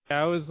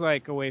I was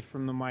like away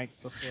from the mic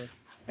before.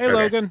 Hey, Okay.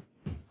 Logan.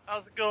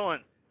 How's it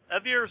going?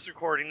 FVR's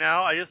recording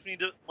now. I just need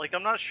to,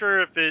 I'm not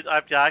sure if I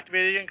have to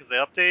activate it again because they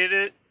updated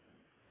it.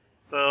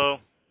 So,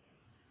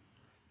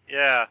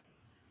 yeah.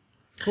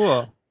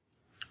 Cool.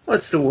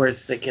 What's the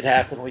worst that could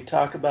happen? We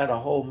talk about a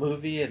whole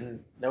movie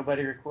and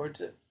nobody records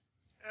it?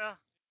 Yeah.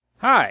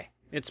 Hi,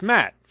 it's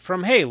Matt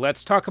from Hey,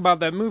 Let's Talk About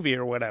That Movie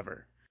or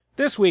whatever.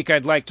 This week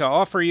I'd like to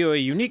offer you a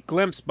unique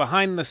glimpse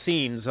behind the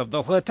scenes of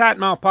the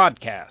Hletatmal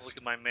podcast. Look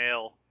at my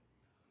mail.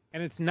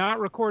 And it's not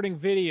recording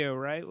video,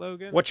 right,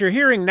 Logan? What you're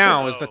hearing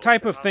now is the No,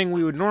 type of not thing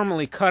we would supposed to.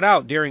 normally cut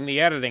out during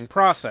the editing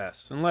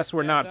process, unless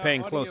we're not the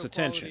paying audio close quality,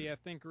 attention. I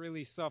think,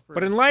 really suffered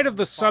But in light of from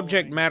the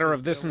subject following matter because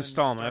of this Dylan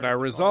installment, started I to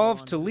resolved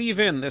call to on leave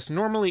his in this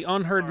normally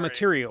unheard Sorry.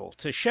 material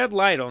to shed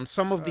light on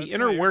some of the It's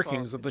inner not your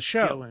workings fault. of the It's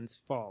show.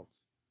 Dylan's fault.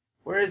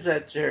 Where is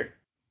that jerk?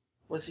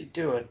 What's he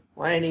doing?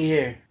 Why ain't he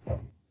here?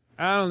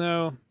 I don't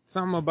know.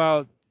 Something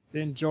about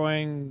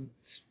enjoying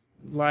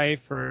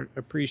life or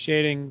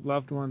appreciating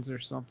loved ones or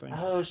something.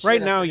 Oh, shit,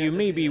 Right I now, forgot you to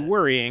may do be that.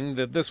 worrying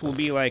that this will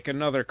be like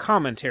another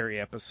commentary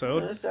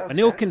episode, No, this sounds an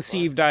kinda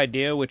ill-conceived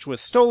idea which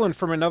was stolen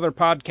from another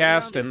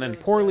podcast and then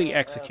poorly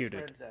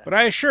executed. But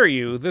I assure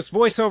you, this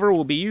voiceover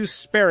will be used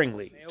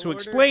sparingly to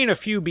explain a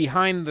few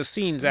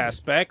behind-the-scenes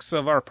aspects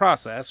of our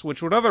process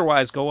which would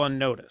otherwise go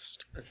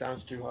unnoticed. That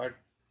sounds too hard.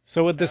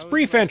 So with this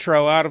brief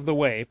intro out of the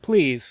way,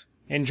 please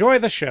enjoy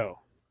the show.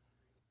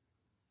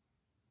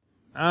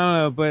 I don't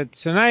know, but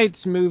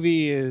tonight's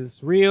movie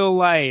is real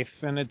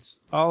life, and it's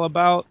all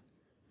about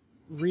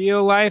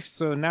real life,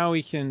 so now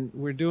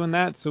we're doing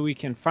that so we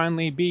can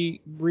finally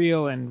be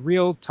real and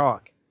real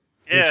talk.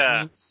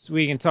 Yeah. Which means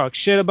we can talk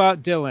shit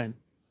about Dylan.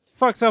 The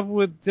fuck's up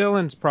with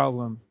Dylan's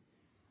problem?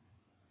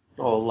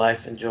 Oh,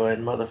 life enjoying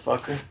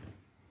motherfucker.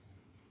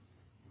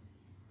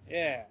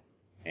 Yeah.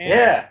 And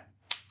Yeah.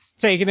 it's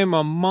taken him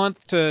a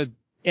month to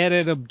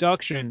edit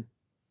Abduction.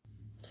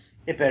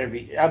 It better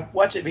be.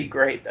 Watch it be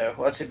great, though.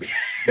 Watch it be,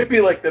 it'd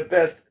be like the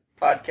best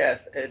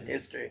podcast in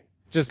history.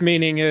 Just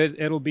meaning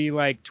it'll be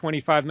like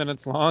 25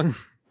 minutes long.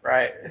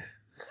 Right.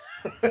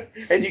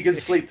 And you can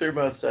sleep through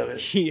most of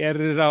it. He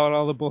edited out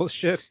all the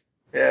bullshit.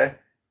 Yeah.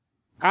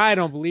 I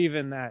don't believe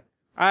in that.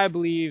 I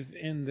believe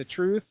in the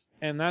truth,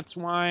 and that's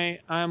why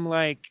I'm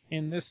like,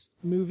 in this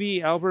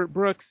movie, Albert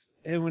Brooks,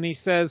 and when he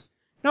says,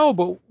 no,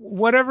 but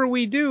whatever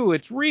we do,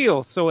 it's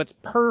real, so it's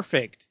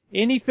perfect.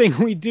 Anything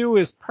we do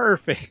is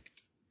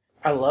perfect.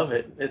 I love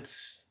it.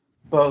 It's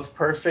both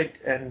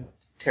perfect and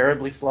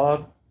terribly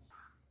flawed.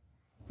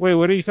 Wait,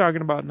 what are you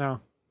talking about now?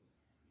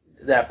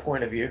 That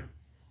point of view.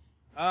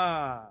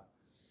 Ah,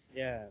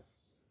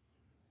 yes.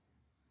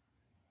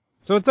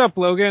 So what's up,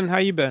 Logan? How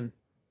you been?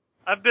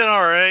 I've been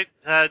alright.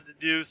 Had to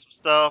do some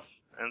stuff.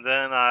 And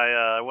then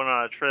I went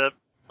on a trip.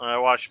 I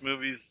watched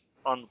movies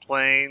on the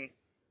plane.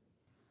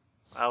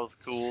 That was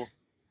cool.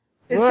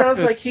 It Look,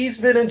 sounds like he's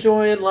been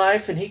enjoying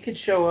life and he could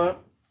show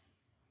up.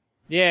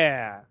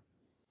 Yeah.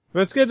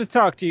 But it's good to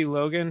talk to you,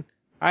 Logan.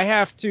 I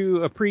have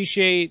to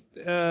appreciate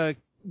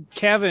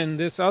Kevin,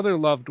 this other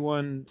loved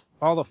one,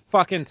 all the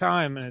fucking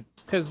time, and it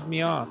pisses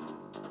me off.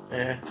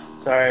 Yeah.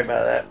 Sorry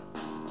about that.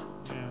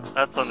 Yeah.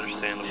 That's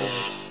understandable.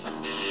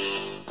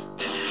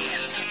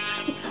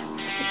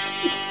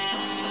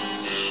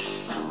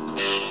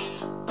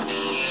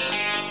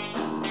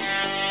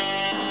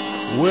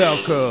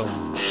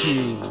 Welcome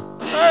to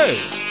Hey,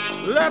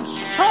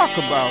 let's talk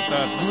about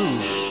that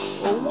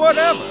movie, or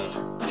whatever.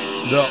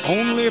 The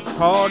only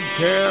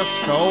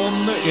podcast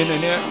on the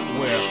internet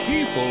where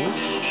people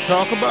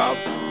talk about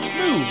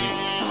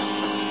movies.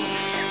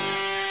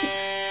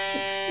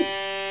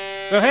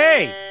 So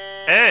hey,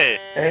 Hey!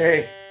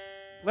 Hey.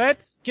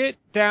 let's get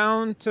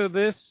down to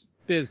this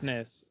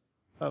business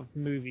of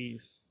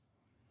movies.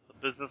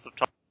 The business of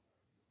talking.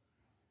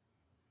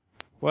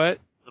 What?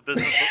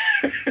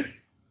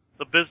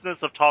 The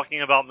business of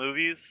talking about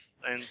movies,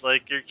 and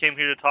you came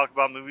here to talk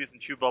about movies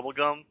and chew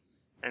bubblegum,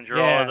 and you're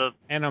all out of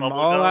and I'm bubble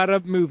all gum? out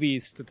of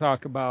movies to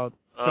talk about,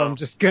 so Oh. I'm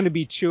just gonna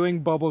be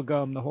chewing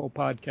bubblegum the whole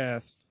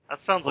podcast.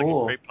 That sounds like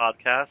Cool. a great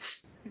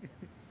podcast.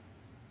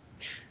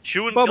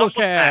 Chewing gum with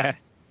Matt.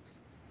 Bubblecast.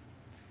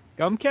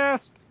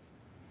 Gumcast?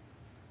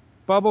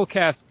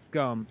 Bubblecast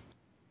gum.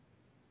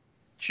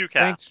 Chewcast.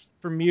 Thanks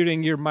for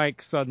muting your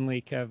mic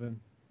suddenly,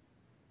 Kevin.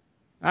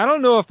 I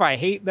don't know if I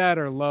hate that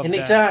or love that.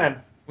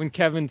 Anytime. When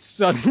Kevin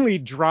suddenly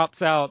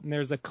drops out and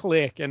there's a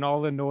click and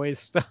all the noise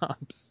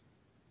stops.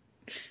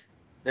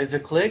 There's a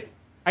click.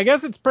 I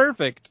guess it's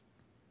perfect.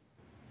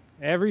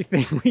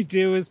 Everything we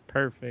do is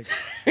perfect.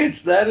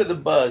 It's that or the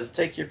buzz.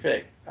 Take your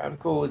pick. I'm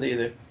cool with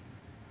either.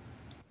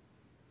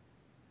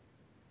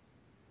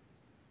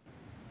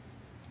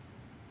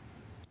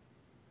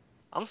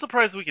 I'm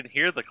surprised we can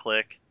hear the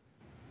click.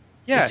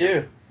 Yeah, Me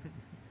too.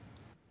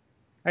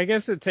 I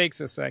guess it takes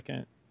a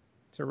second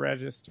to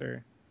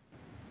register.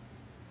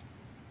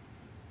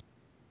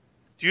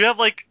 Do you have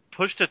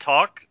push to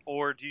talk,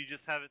 or do you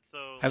just have it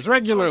so? As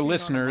regular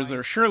listeners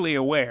are surely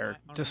aware,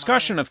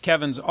 discussion of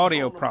Kevin's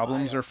audio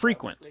problems are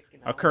frequent,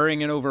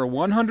 occurring in over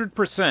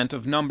 100%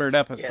 of numbered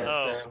episodes.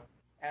 Yes, Oh.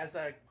 so as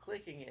I'm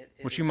clicking it,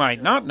 What you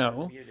might not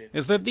know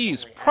is that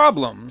these only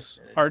problems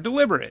half of it. are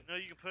deliberate. No,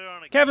 you can put it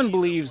on a Kevin key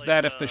believes that's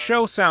that like, if the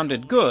show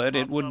sounded good,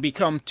 it would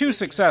become too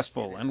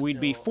successful, and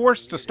we'd be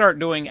forced to start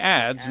doing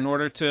ads in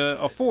order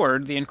to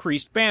afford the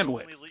increased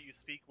bandwidth.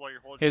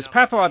 His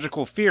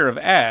pathological fear of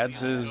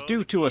ads is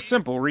due to a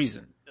simple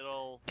reason.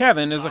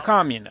 Kevin is a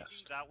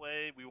communist. That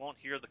way we won't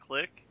hear the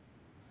click.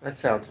 That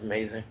sounds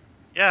amazing.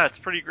 Yeah, it's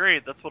pretty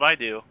great. That's what I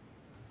do.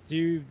 Do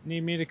you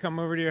need me to come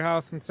over to your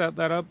house and set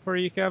that up for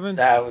you, Kevin?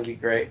 That would be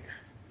great.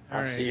 All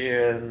I'll right. see you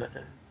in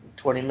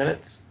 20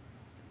 minutes.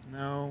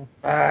 No.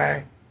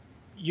 Bye.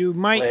 You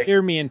might Click.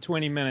 hear me in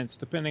 20 minutes,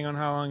 depending on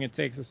how long it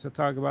takes us to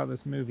talk about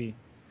this movie.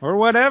 Or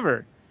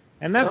whatever.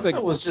 And that's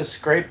Something was just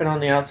scraping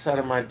on the outside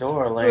of my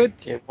door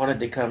like it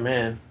wanted to come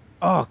in.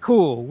 Oh,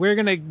 cool. We're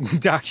going to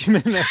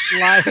document a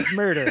live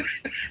murder.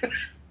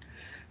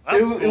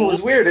 It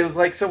was weird. It was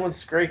like someone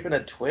scraping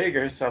a twig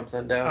or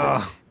something down.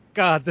 Oh,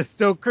 God, that's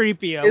so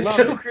creepy. I It's love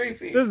so it.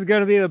 creepy. This is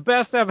going to be the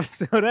best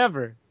episode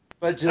ever.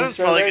 But just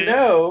so they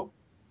know,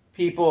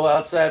 people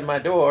outside my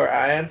door,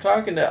 I am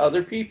talking to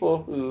other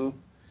people who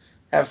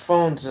have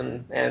phones,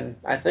 and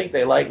I think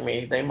they like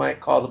me. They might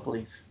call the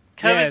police.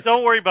 Kevin, Yes.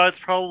 don't worry about it. It's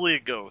probably a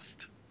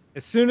ghost.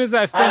 As soon as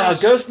I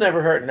finish, Ghosts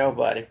never hurt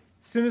nobody.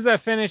 as soon as I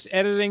finish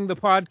editing the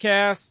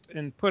podcast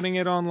and putting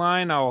it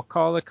online, I'll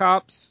call the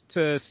cops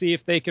to see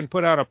if they can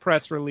put out a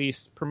press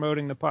release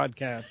promoting the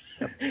podcast.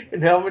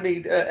 And how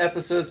many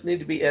episodes need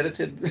to be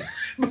edited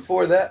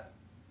before that?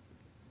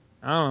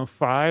 I don't know,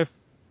 5.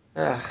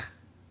 Ugh.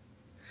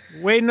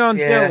 Waiting on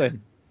Yeah. Dylan.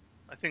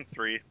 I think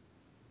 3.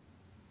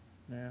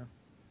 Yeah.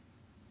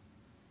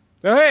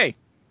 So hey,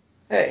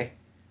 Hey.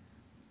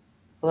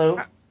 Hello.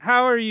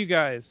 how are you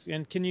guys?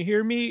 And can you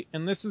hear me?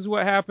 And this is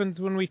what happens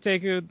when we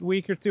take a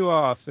week or two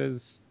off: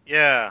 is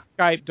Yeah.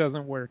 Skype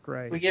doesn't work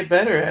right. We get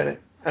better at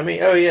it. I mean,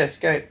 oh yeah,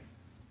 Skype.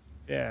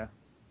 Yeah.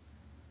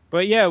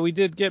 But yeah, we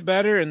did get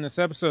better, and this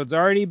episode's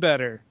already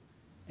better.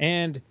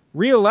 And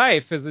Real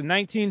Life is a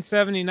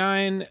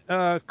 1979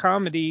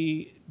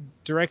 comedy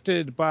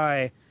directed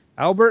by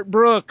Albert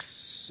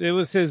Brooks. It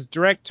was his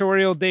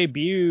directorial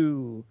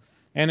debut,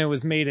 and it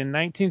was made in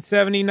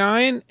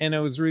 1979, and it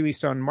was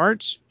released on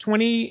March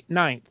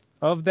 29th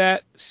of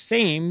that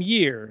same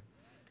year.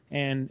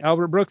 And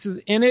Albert Brooks is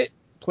in it,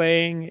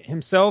 playing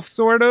himself,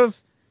 sort of,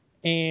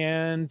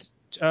 and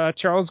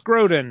Charles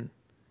Grodin,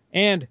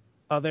 and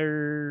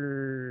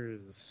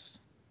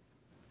others.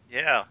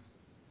 Yeah.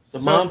 The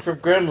mom from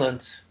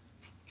Gremlins.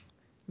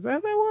 Is that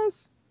what that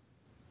was?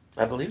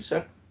 I believe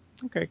so.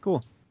 Okay,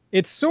 cool.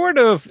 It's sort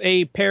of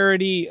a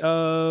parody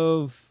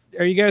of...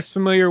 Are you guys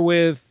familiar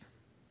with...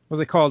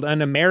 What's it called?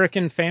 An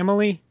American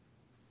Family?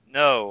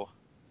 No.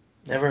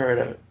 Never heard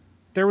of it.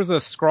 There was a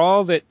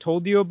scrawl that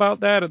told you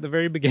about that at the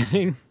very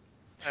beginning.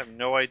 I have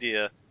no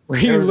idea. Were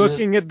you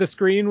looking at the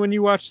screen when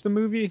you watched the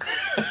movie?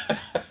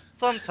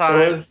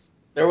 Sometimes.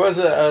 There was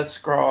a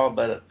scrawl,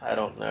 but I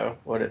don't know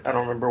I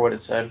don't remember what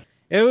it said.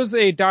 It was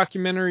a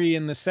documentary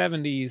in the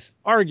 70s,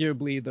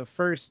 arguably the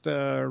first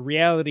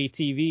reality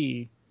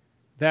TV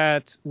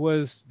that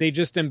was, they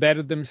just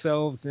embedded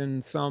themselves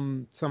in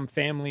some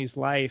family's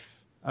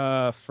life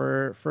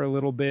for a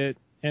little bit,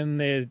 and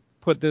they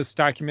put this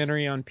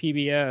documentary on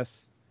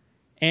PBS,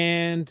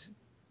 and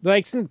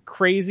like some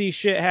crazy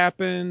shit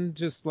happened,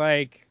 just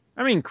like,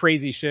 I mean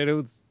crazy shit, it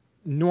was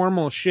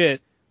normal shit,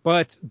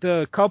 but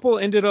the couple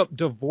ended up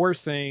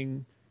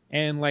divorcing,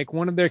 and like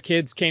one of their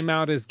kids came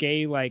out as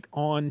gay like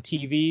on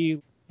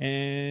TV,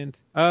 and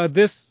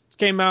this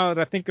came out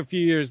I think a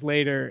few years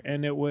later,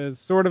 and it was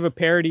sort of a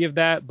parody of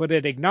that, but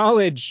it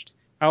acknowledged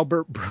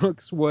Albert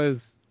Brooks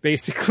was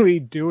basically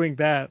doing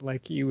that,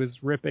 like he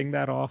was ripping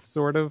that off,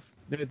 sort of.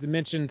 It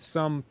mentioned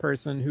some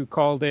person who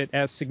called it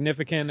as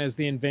significant as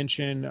the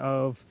invention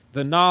of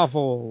the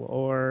novel,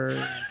 or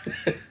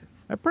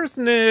that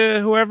person,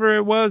 whoever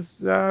it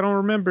was, I don't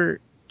remember,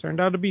 turned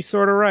out to be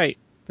sort of right.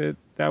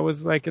 That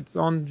was like its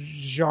own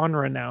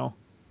genre now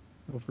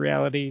of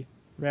reality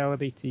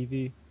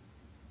TV.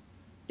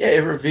 Yeah, it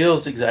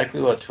reveals exactly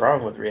what's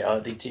wrong with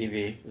reality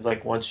TV. It's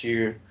like once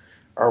you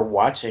are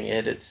watching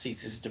it, it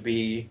ceases to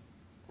be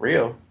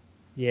real.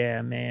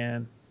 Yeah,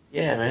 man.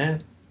 Yeah,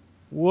 man.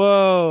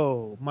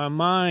 Whoa, my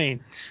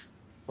mind.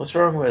 What's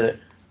wrong with it?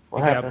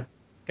 What happened?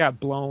 Got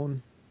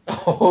blown.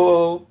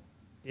 Oh,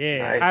 Yeah,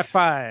 nice. High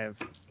five.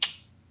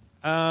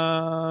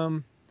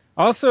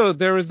 Also,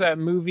 there was that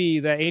movie,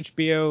 that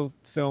HBO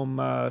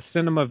film,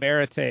 Cinema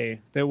Verite,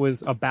 that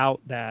was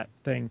about that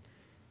thing.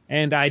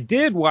 And I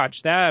did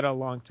watch that a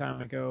long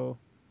time ago.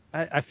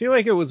 I feel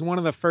like it was one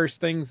of the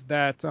first things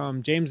that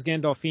James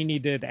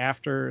Gandolfini did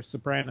after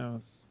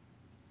Sopranos.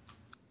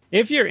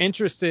 If you're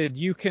interested,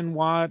 you can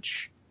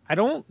watch... I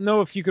don't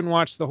know if you can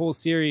watch the whole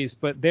series,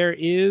 but there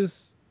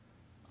is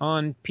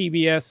on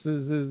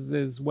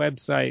PBS's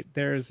website,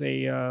 there's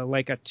a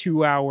like a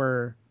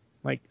 2-hour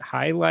like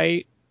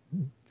highlight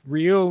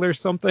reel or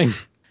something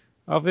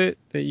of it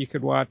that you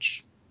could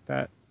watch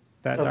that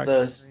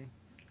documentary.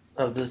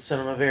 Of the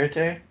Cinema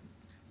Verite?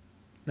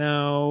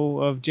 No,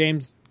 of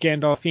James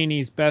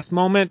Gandolfini's best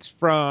moments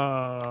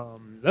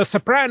from The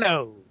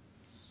Sopranos.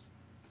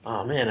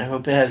 Oh man, I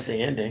hope it has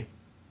the ending.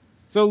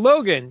 So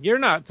Logan, you're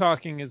not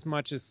talking as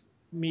much as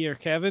me or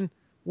Kevin.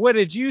 What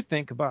did you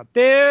think about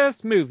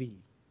this movie?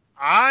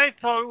 I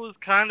thought it was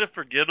kind of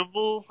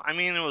forgettable. I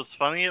mean, it was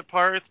funny at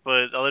parts,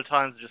 but other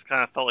times it just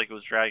kind of felt like it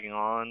was dragging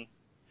on.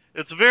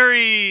 It's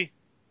very,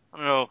 I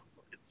don't know,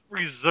 it's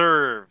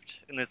reserved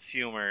in its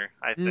humor,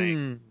 I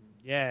think.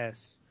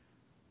 Yes.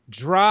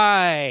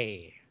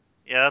 Dry.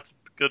 Yeah, that's a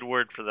good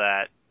word for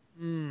that.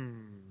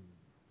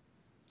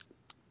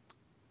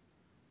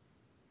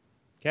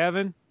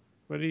 Kevin,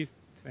 what do you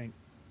think?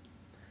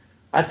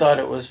 I thought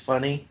it was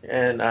funny,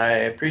 and I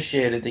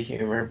appreciated the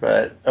humor,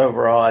 but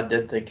overall I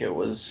did think it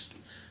was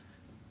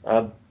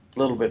a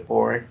little bit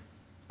boring.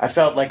 I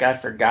felt like I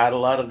forgot a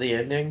lot of the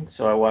ending,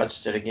 so I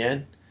watched it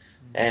again,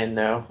 and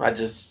no,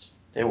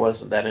 it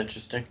wasn't that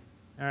interesting.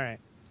 All right.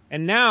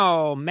 And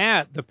now,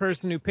 Matt, the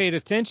person who paid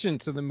attention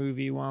to the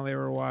movie while they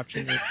were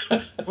watching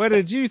it, what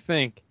did you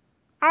think?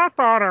 I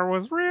thought it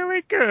was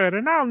really good,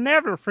 and I'll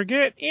never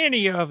forget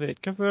any of it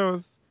because it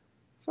was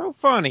so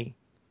funny.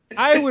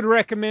 I would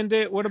recommend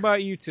it. What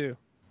about you two?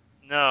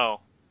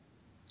 No.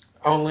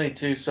 Only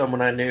to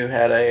someone I knew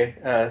had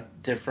a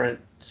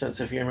different sense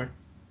of humor.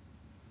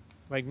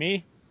 Like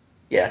me?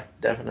 Yeah,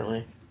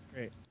 definitely.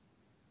 Great.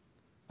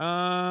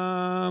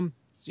 So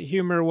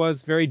humor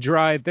was very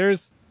dry.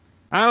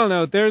 I don't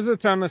know, there's a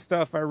ton of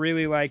stuff I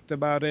really liked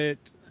about it.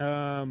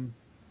 I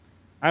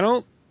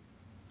don't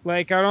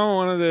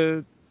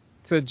want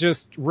to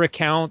just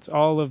recount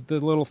all of the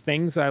little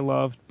things I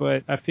loved,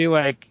 but I feel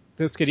like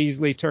this could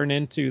easily turn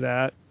into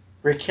that.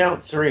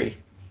 Recount 3,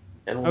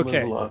 and we'll move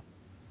along.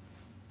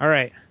 All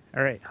right.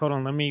 Hold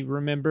on. Let me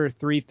remember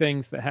 3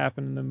 things that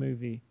happened in the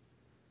movie.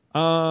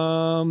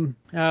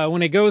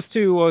 When it goes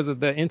to, what was it,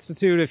 the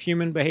Institute of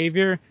Human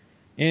Behavior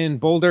in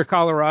Boulder,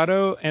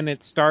 Colorado, and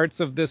it starts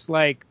of this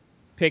like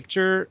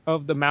picture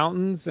of the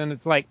mountains, and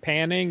it's like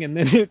panning, and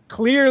then it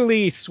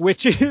clearly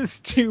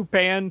switches to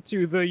pan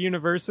to the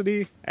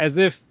university as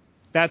if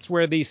that's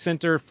where the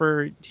Center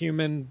for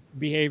Human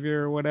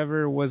Behavior or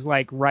whatever was,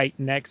 like right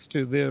next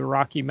to the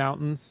Rocky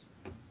Mountains.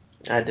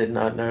 I did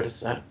not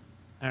notice that.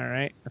 All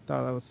right. I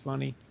thought that was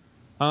funny.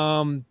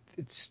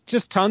 It's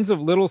just tons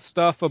of little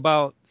stuff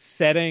about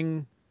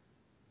setting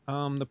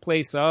the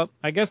place up.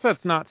 I guess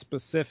that's not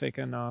specific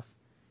enough.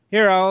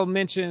 Here, I'll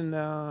mention...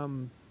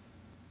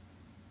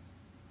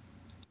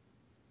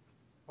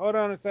 hold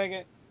on a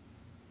second.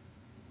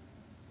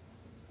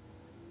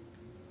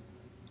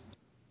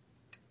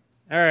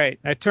 All right.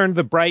 I turned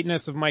the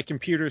brightness of my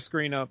computer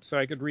screen up so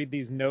I could read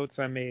these notes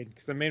I made,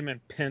 because I made them in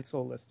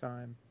pencil this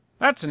time.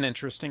 That's an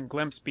interesting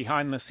glimpse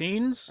behind the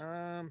scenes.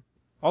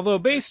 Although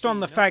based on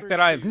the fact that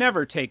I've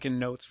never taken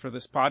notes for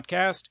this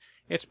podcast,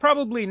 it's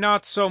probably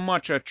not so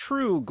much a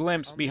true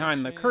glimpse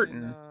behind the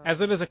curtain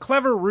as it is a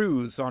clever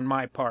ruse on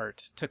my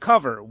part to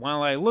cover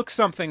while I look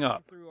something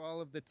up. Through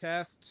all of the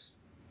tests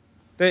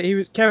that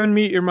Kevin,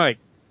 mute your mic.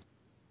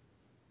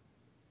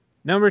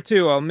 Number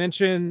 2, I'll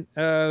mention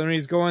when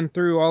he's going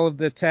through all of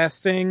the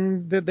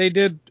testing that they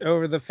did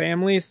over the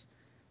families.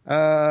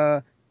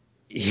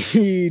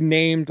 He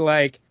named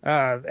like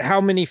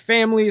how many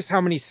families,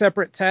 how many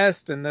separate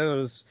tests, and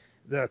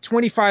the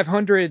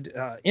 2,500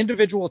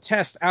 individual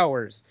test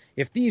hours.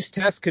 If these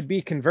tests could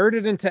be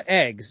converted into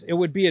eggs, it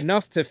would be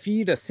enough to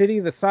feed a city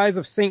the size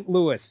of St.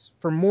 Louis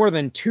for more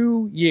than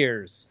 2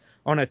 years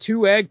on a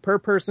 2 egg per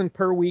person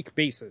per week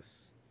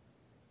basis.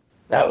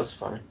 That was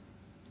funny.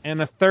 And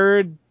a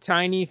third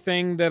tiny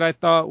thing that I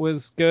thought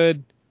was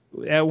good.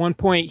 At one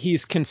point,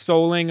 he's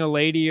consoling a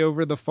lady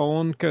over the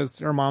phone because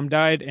her mom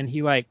died, and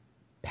he like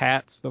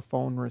pats the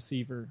phone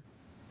receiver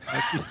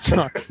as he's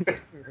talking to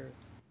her.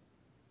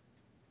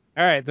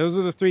 All right, those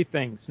are the 3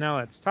 things. Now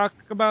let's talk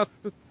about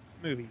the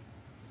movie.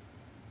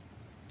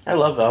 I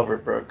love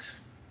Albert Brooks.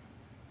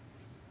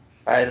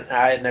 I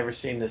had never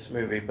seen this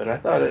movie, but I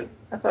thought it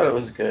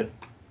was good.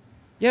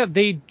 Yeah,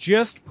 they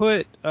just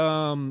put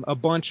a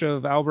bunch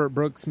of Albert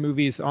Brooks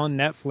movies on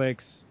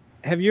Netflix.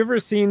 Have you ever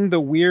seen the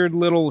weird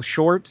little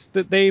shorts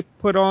that they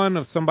put on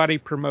of somebody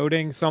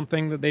promoting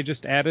something that they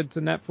just added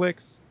to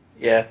Netflix?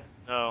 Yeah.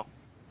 No.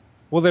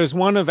 Well, there's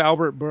one of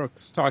Albert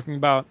Brooks talking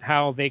about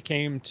how they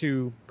came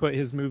to put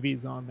his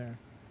movies on there.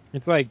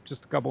 It's like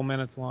just a couple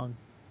minutes long.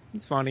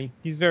 It's funny.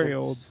 He's very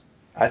old.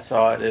 I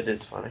saw it. It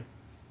is funny.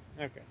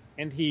 Okay.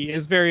 And he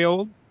is very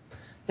old?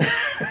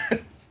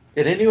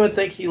 Did anyone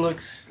think he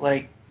looks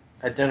like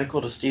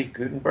identical to Steve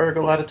Guttenberg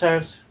a lot of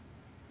times?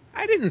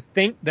 I didn't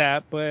think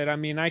that, but I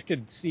mean, I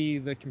could see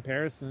the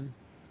comparison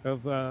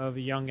of a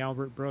young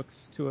Albert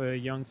Brooks to a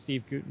young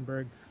Steve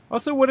Guttenberg.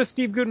 Also, what does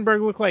Steve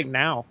Guttenberg look like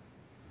now?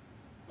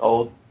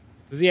 Old.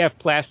 Does he have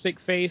plastic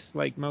face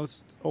like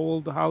most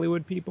old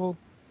Hollywood people?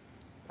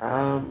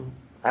 I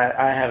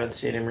haven't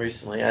seen him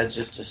recently. I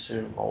just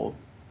assume old.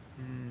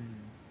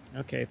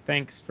 Okay,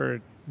 thanks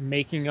for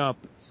making up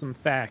some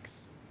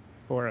facts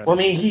for us. Well,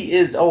 I mean, he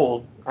is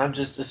old. I'm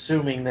just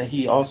assuming that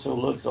he also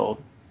looks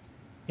old.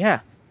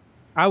 Yeah.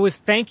 I was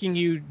thanking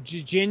you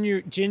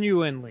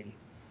genuinely.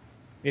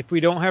 If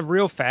we don't have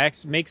real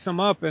facts, make some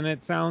up and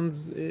it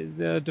sounds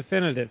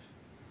definitive.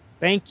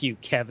 Thank you,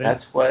 Kevin.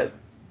 That's what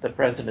the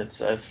president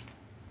says.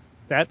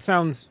 That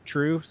sounds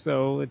true,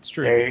 so it's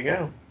true. There you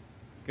go.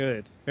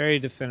 Good. Very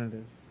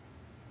definitive.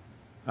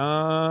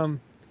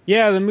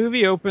 Yeah, the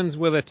movie opens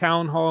with a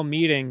town hall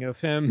meeting of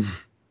him.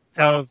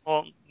 Town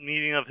hall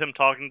meeting of him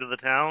talking to the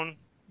town?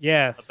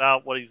 Yes.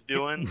 About what he's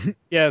doing?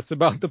 Yes,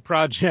 about the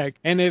project.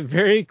 And it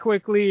very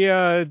quickly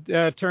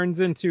turns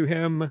into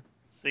him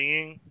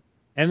singing.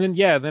 And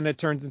then it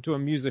turns into a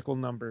musical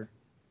number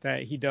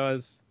that he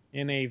does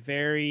in a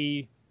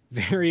very,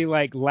 very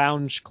like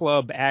lounge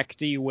club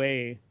acty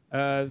way.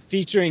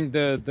 Featuring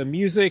the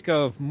music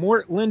of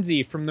Mort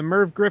Lindsay from the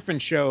Merv Griffin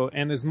Show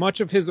and as much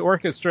of his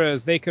orchestra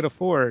as they could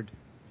afford.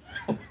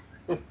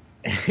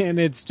 And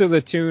it's to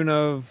the tune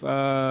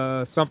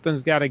of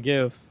Something's Gotta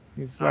Give.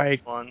 He's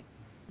like, fun.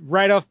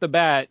 Right off the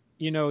bat,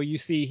 you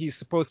see he's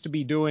supposed to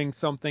be doing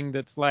something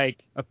that's like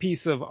a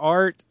piece of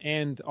art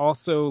and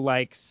also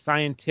like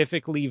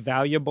scientifically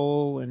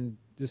valuable and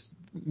just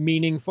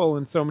meaningful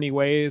in so many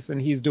ways.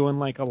 And he's doing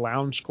like a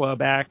lounge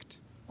club act.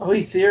 Oh,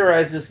 he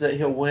theorizes that he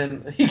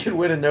could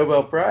win a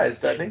Nobel Prize,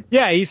 doesn't he?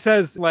 Yeah, he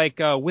says,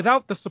 like,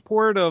 without the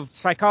support of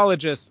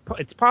psychologists,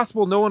 it's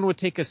possible no one would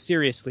take us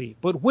seriously.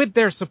 But with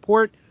their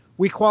support,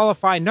 we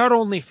qualify not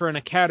only for an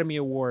Academy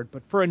Award,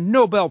 but for a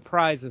Nobel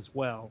Prize as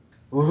well.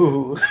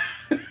 Ooh.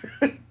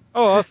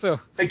 Oh, also...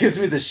 That gives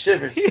me the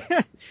shivers.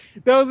 Yeah,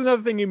 that was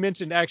another thing you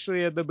mentioned,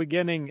 actually, at the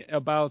beginning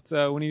about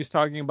when he was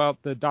talking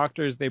about the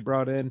doctors they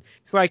brought in.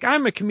 It's like,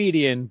 I'm a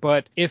comedian,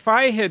 but if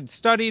I had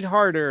studied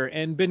harder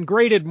and been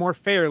graded more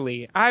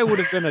fairly, I would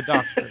have been a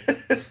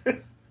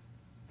doctor.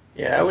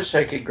 Yeah, I wish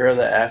I could grow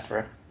the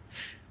afro.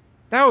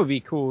 That would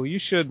be cool. You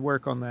should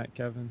work on that,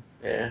 Kevin.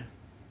 Yeah.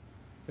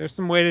 There's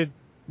some way to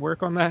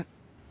work on that?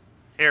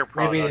 Hair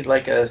product. Maybe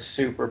like a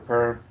super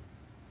perm.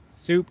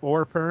 Soup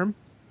or perm?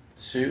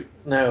 Soup?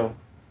 No.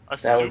 A that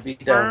soup would be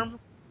perm? dumb.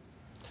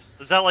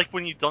 Is that like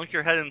when you dunk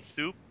your head in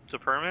soup to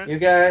perm it? You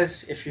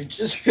guys, if you're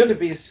just going to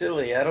be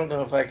silly, I don't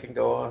know if I can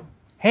go on.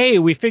 Hey,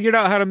 we figured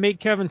out how to make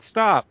Kevin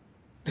stop.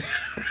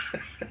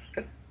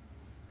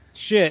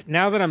 Shit,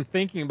 now that I'm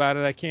thinking about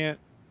it, I can't...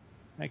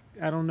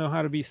 I don't know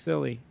how to be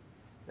silly.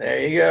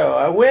 There you go.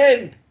 I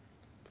win!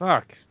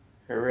 Fuck.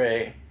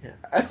 Hooray.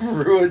 I've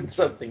ruined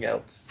something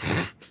else.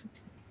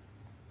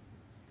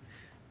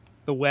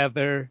 The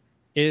weather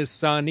is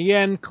sunny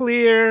and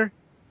clear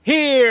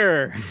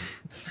here.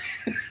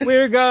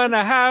 We're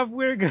gonna have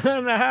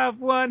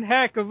one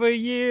heck of a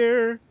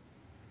year.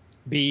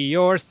 Be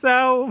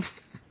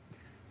yourselves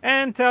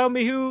and tell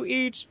me who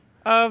each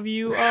of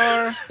you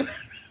are.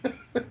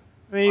 And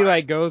he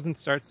like goes and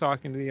starts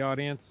talking to the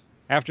audience.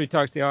 After he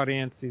talks to the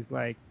audience, he's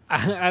like,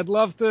 I'd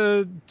love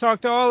to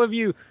talk to all of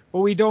you, but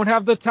we don't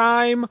have the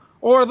time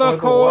or the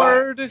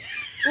cord.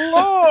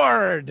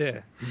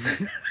 Lord!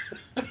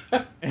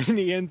 And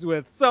he ends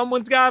with,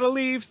 someone's gotta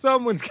leave,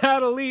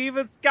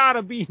 it's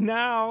gotta be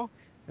now.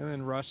 And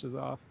then rushes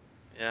off.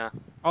 Yeah.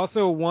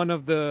 Also, one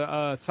of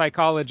the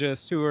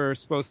psychologists who are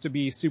supposed to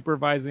be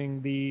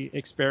supervising the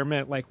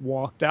experiment, like,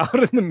 walked out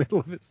in the middle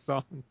of his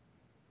song.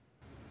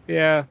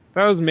 Yeah,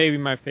 that was maybe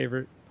my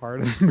favorite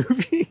part of the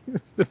movie.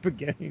 It's the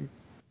beginning.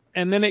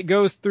 And then it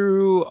goes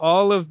through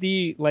all of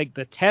the, like,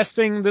 the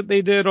testing that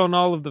they did on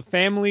all of the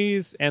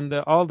families and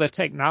all the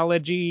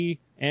technology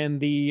and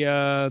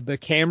the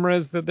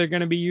cameras that they're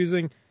going to be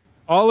using.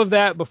 All of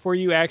that before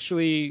you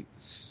actually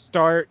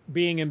start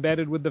being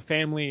embedded with the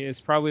family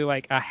is probably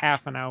like a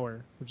half an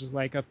hour, which is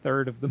like a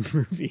third of the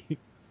movie.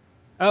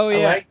 Oh,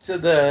 yeah.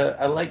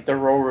 I like the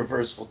role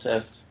reversal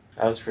test.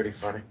 That was pretty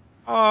funny.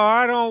 Oh,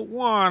 I don't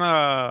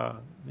wanna.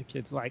 The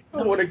kid's like,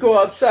 I want to go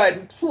outside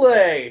and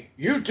play.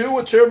 You do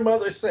what your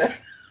mother said.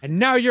 And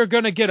now you're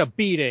gonna get a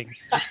beating.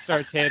 It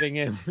starts hitting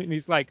him, and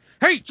he's like,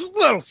 hey, you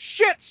little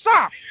shit,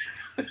 stop!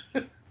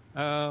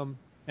 And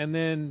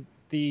then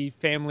the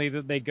family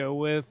that they go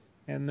with,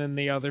 and then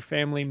the other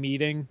family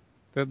meeting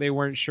that they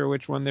weren't sure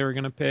which one they were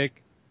gonna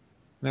pick.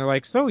 And they're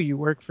like, so you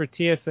work for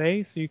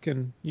TSA, so you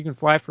can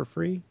fly for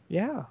free?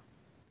 Yeah.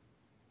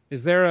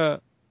 Is there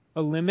a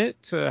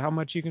limit to how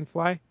much you can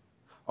fly?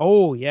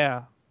 Oh,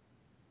 yeah.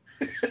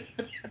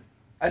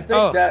 I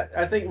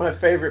think my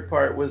favorite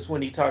part was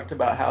when he talked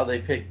about how they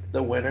picked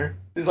the winner.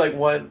 It's like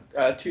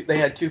they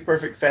had two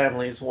perfect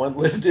families. One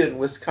lived in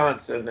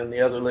Wisconsin and the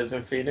other lived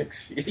in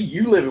Phoenix.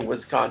 You live in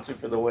Wisconsin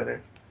for the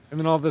winner. And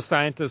then all the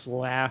scientists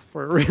laugh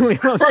for a really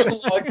long time. For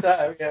a long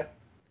time, yeah.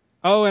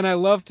 Oh, and I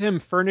loved him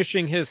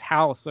furnishing his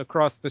house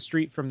across the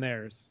street from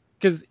theirs.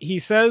 Because he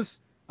says,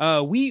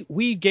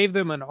 we gave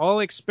them an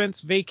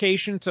all-expense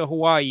vacation to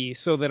Hawaii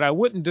so that I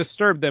wouldn't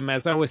disturb them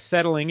as I was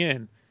settling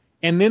in.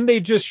 And then they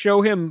just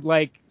show him,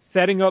 like,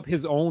 setting up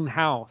his own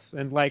house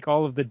and, like,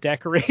 all of the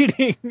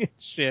decorating and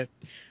shit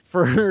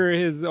for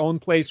his own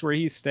place where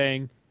he's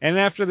staying. And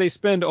after they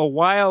spend a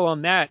while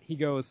on that, he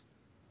goes,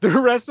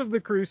 the rest of the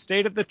crew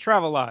stayed at the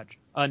Travelodge.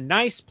 A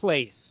nice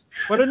place.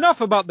 But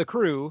enough about the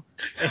crew.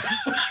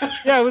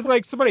 Yeah, it was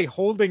like somebody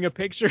holding a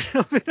picture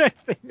of it, I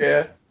think.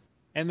 Yeah.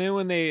 And then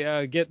when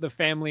they get the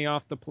family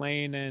off the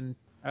plane, and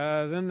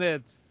then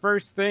the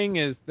first thing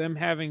is them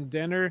having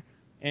dinner,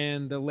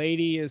 and the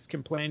lady is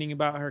complaining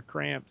about her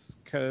cramps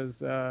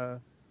because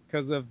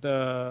of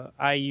the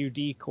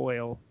IUD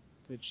coil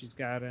that she's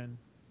got in.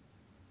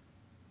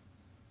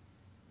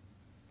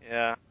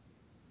 Yeah.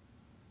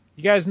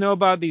 You guys know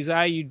about these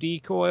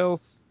IUD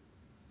coils?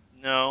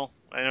 No,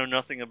 I know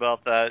nothing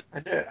about that.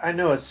 I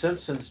know a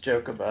Simpsons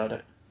joke about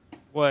it.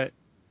 What?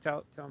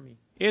 Tell me.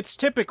 It's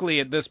typically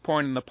at this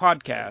point in the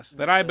podcast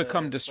that I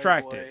become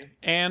distracted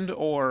and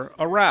or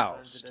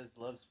aroused.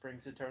 Love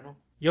springs eternal.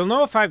 You'll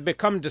know if I've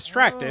become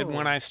distracted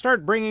when I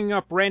start bringing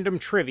up random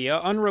trivia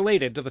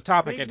unrelated to the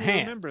topic at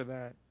hand. Remember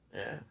that.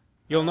 Yeah.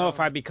 You'll know if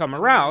I become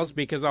aroused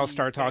because I'll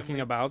start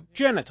talking about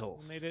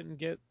genitals. They didn't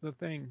get the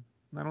thing.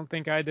 I don't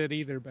think I did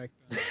either back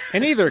then.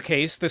 In either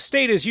case, the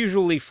state is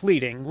usually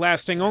fleeting,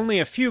 lasting only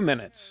a few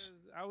minutes.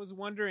 I was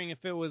wondering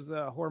if it was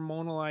a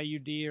hormonal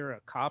IUD or a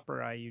copper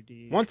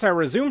IUD. Once I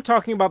resume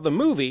talking about the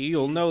movie,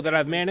 you'll know that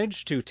I've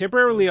managed to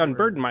temporarily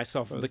unburden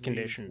myself of the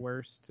condition.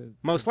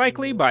 Most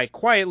likely by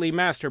quietly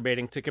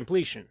masturbating to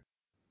completion.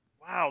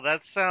 Wow,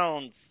 that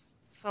sounds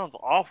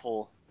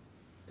awful.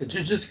 Did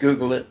you just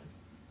Google it?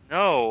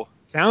 No.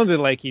 Sounded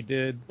like he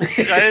did.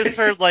 I just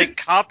heard, like,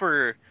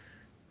 copper.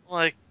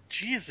 Like,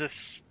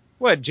 Jesus.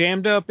 What,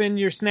 jammed up in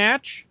your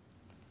snatch?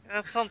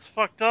 That sounds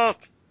fucked up.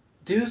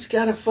 Dude's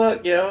gotta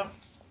fuck, yo.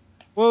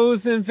 Well, it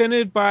was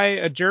invented by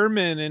a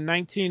German in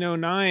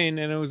 1909,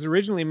 and it was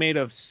originally made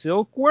of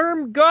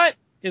silkworm gut?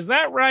 Is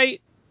that right?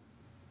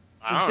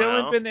 Has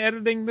Dylan been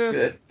editing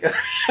this? Good.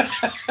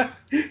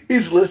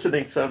 He's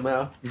listening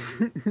somehow.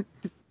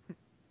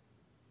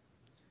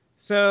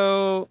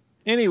 So,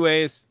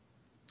 anyways,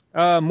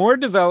 more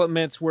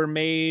developments were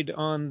made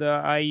on the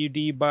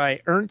IUD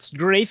by Ernst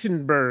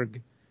Grafenberg,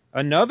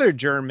 another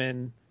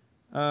German,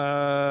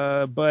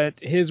 but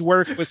his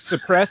work was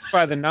suppressed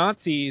by the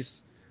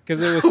Nazis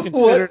because it was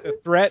considered a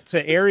threat to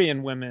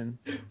Aryan women.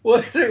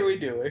 What are we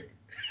doing?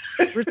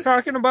 We're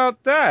talking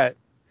about that.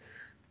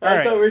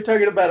 I thought we were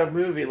talking about a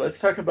movie. Let's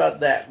talk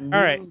about that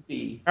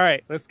movie. All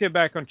right, let's get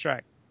back on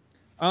track.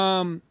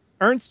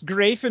 Ernst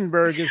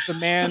Grafenberg is the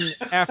man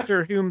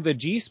after whom the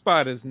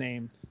G-spot is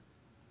named.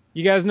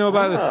 You guys know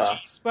about this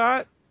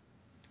G-spot?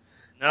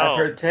 No. I've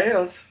heard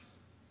tales.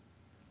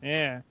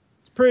 Yeah,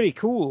 it's pretty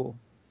cool.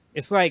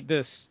 It's like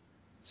this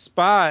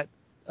spot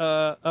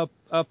up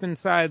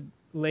inside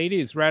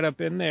ladies, right up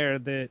in there,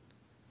 that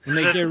when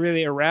they get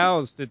really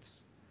aroused,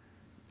 it's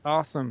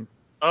awesome.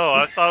 Oh,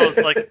 I thought it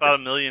was like about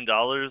 $1 million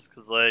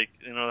because, like,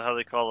 you know how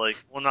they call, like,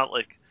 well, not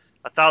like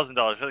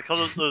 $1,000. They call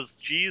those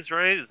G's,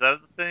 right? Is that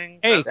the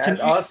thing? Hey,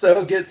 that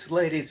also gets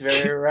ladies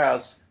very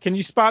aroused. Can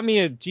you spot me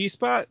a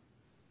G-spot?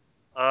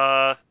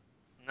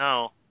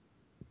 No.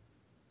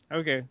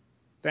 Okay,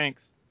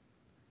 thanks.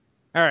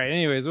 All right.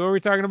 Anyways, what were we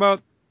talking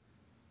about?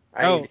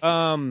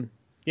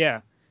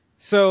 Yeah.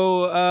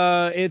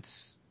 So,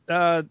 it's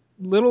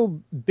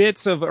little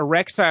bits of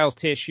erectile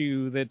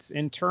tissue that's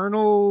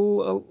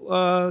internal,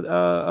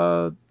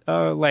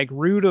 like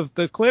root of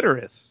the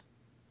clitoris.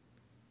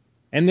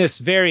 And this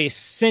very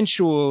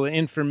sensual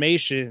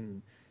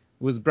information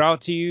was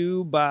brought to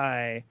you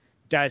by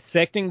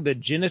dissecting the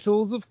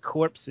genitals of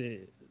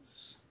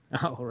corpses.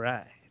 All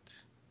right.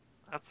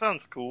 That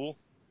sounds cool.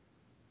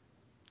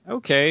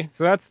 Okay,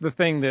 so that's the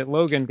thing that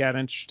Logan got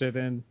interested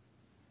in.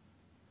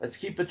 Let's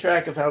keep a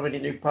track of how many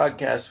new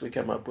podcasts we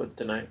come up with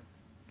tonight.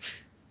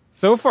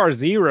 So far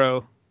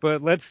 0,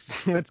 but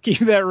let's keep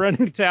that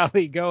running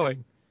tally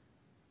going.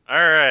 All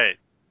right.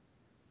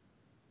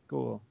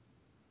 Cool.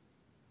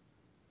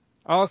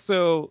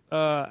 Also,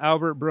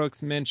 Albert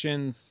Brooks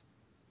mentions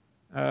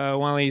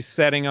while he's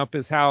setting up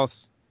his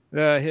house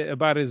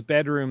about his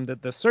bedroom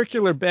that the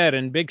circular bed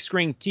and big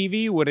screen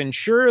TV would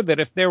ensure that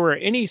if there were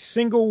any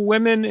single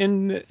women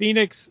in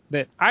Phoenix,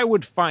 that I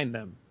would find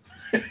them.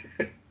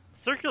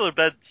 Circular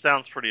bed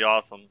sounds pretty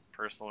awesome,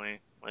 personally.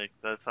 Like,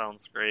 that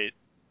sounds great.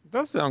 It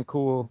does sound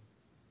cool.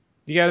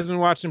 You guys been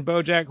watching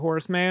BoJack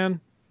Horseman?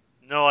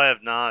 No, I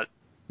have not.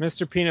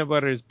 Mr. Peanut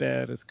Butter's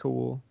bed is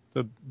cool. It's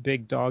a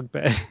big dog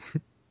bed.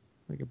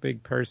 Like a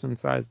big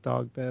person-sized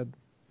dog bed.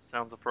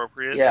 Sounds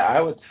appropriate. Yeah,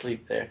 I would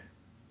sleep there.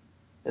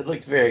 It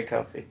looked very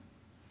comfy.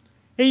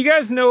 Hey, you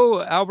guys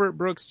know Albert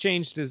Brooks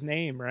changed his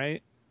name,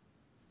 right?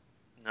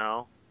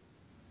 No.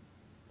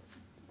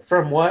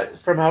 From what?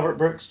 From Albert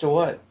Brooks to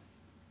what?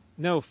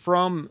 No,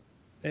 from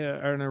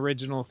an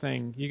original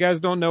thing. You guys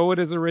don't know what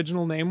his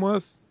original name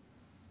was?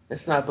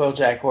 It's not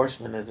BoJack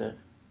Horseman, is it?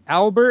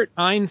 Albert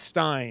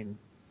Einstein.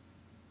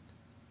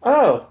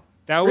 Oh,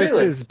 that was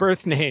really? his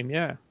birth name,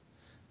 yeah.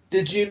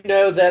 Did you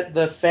know that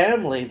the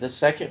family, the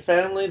second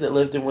family that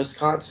lived in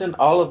Wisconsin,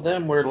 all of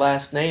them were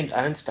last named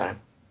Einstein?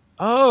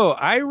 Oh,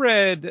 I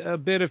read a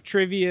bit of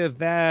trivia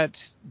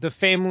that the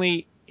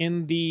family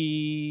in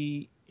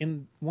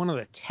one of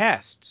the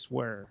tests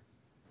were.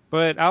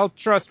 But I'll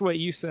trust what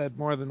you said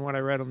more than what I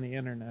read on the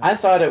internet. I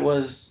thought it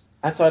was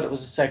a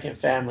second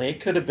family.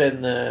 It could have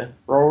been the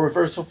role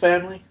reversal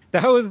family.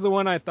 That was the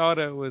one I thought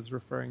it was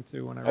referring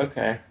to when I read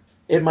Okay.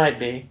 It might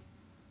be.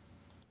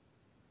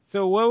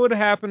 So what would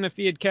happen if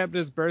he had kept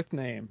his birth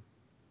name?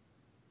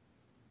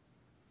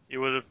 You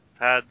would have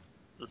had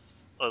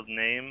a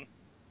name.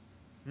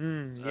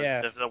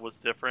 Yes. That was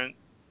different.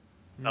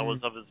 That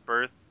was of his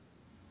birth.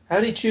 How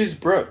did he choose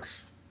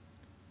Brooks?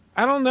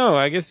 I don't know.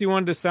 I guess he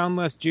wanted to sound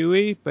less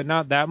Jewy, but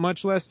not that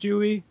much less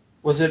Jewy.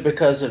 Was it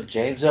because of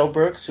James L.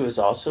 Brooks, who is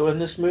also in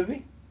this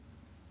movie?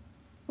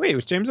 Wait,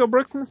 was James L.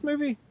 Brooks in this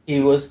movie? He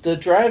was the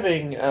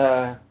driving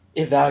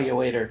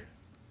evaluator.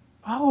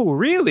 Oh,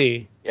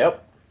 really?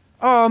 Yep.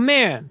 Oh,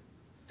 man.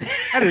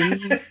 I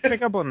didn't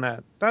pick up on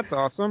that. That's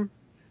awesome.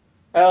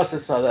 I also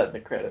saw that in the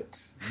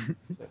credits.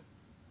 So.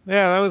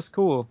 Yeah, that was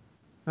cool.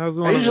 That was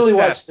one I of usually the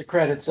watch tests. the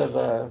credits of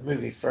a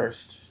movie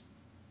first,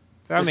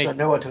 That just so I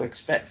know what to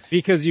expect.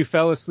 Because you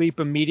fell asleep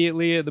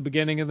immediately at the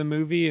beginning of the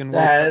movie and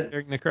woke up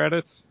during the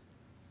credits?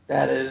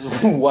 That is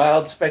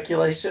wild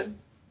speculation,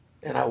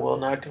 and I will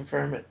not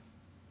confirm it.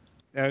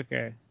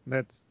 Okay,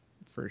 that's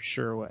for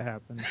sure what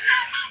happened.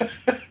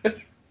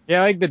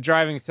 Yeah, I like the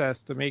driving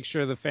test to make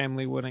sure the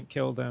family wouldn't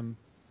kill them.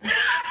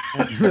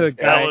 And the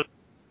guy...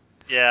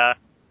 Yeah.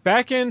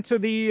 Back into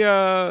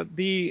the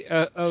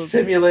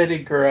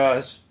simulated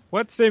garage.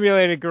 What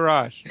simulated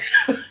garage?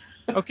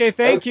 Okay,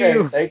 thank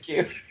you. Thank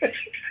you.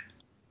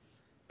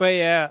 But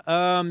yeah,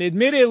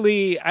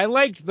 admittedly, I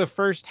liked the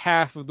first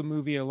half of the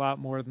movie a lot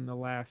more than the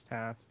last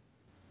half.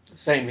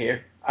 Same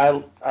here. I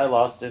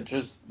lost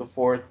interest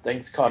before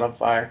things caught on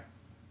fire.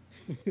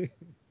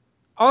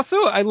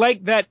 Also, I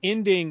like that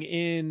ending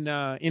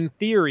in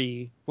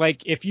theory.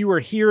 Like, if you were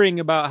hearing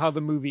about how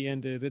the movie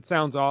ended, it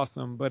sounds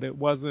awesome, but it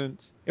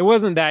wasn't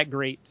that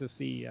great to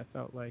see, I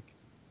felt like.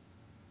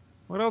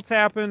 What else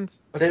happened?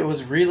 But it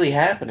was really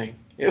happening.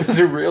 It was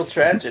a real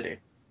tragedy.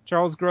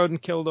 Charles Grodin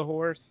killed a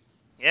horse.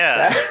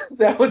 Yeah.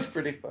 That was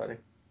pretty funny.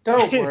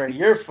 Don't worry,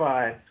 you're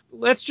fine.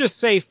 Let's just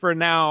say for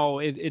now,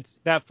 it's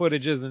that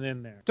footage isn't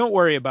in there. Don't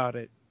worry about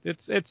it.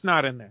 It's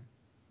not in there.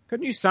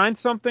 Couldn't you sign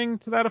something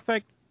to that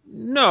effect?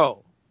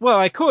 No. Well,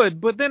 I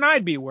could, but then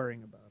I'd be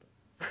worrying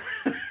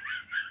about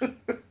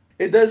it.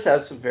 It does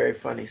have some very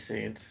funny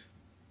scenes.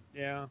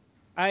 Yeah.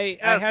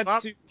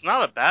 It's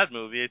not a bad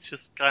movie. It's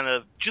just kind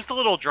of just a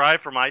little dry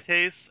for my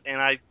taste,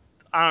 and I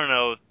don't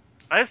know.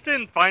 I just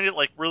didn't find it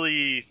like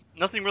really.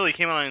 Nothing really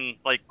came on and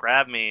like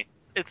grabbed me.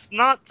 It's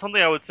not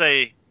something I would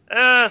say,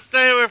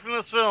 stay away from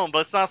this film, but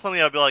it's not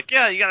something I'd be like,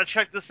 yeah, you gotta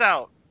check this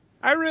out.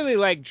 I really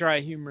like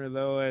dry humor,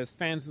 though, as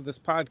fans of this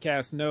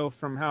podcast know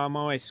from how I'm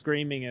always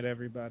screaming at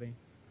everybody.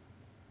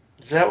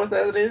 Is that what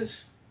that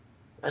is?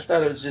 I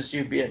thought it was just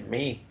you being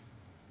me.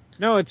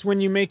 No, it's when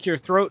you make your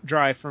throat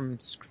dry from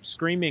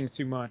screaming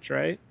too much,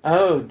 right?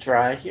 Oh,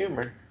 dry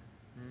humor.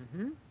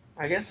 Mm-hmm.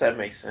 I guess that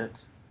makes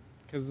sense.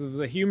 Because of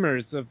the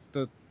humors of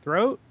the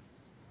throat?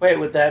 Wait,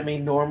 would that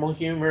mean normal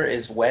humor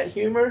is wet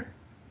humor?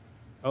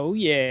 Oh,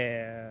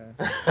 yeah.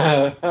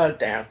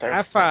 Damn.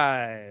 High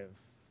five.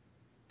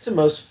 It's the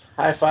most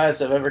high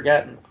fives I've ever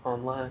gotten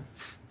online.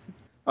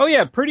 Oh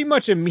yeah, pretty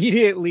much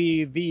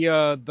immediately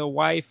the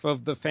wife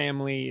of the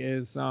family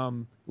is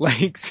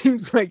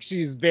seems like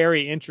she's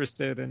very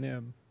interested in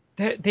him.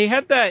 They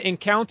had that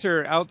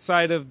encounter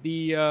outside of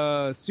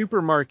the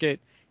supermarket,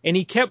 and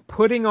he kept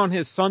putting on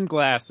his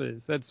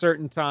sunglasses at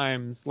certain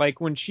times, like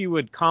when she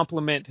would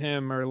compliment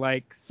him or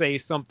like say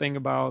something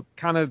about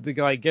kind of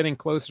like getting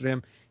closer to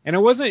him. And I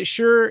wasn't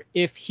sure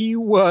if he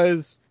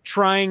was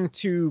trying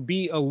to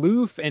be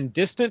aloof and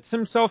distance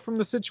himself from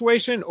the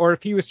situation, or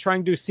if he was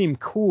trying to seem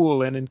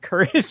cool and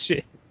encourage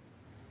it.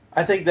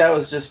 I think that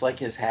was just like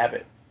his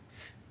habit.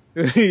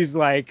 He's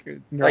like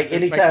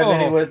anytime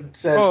anyone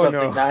says something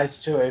no. nice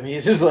to him,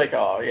 he's just like,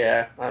 oh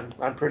yeah,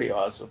 I'm pretty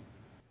awesome.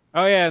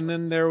 Oh yeah, and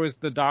then there was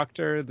the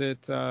doctor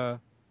that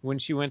when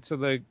she went to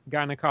the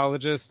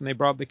gynecologist and they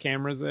brought the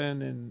cameras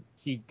in, and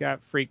he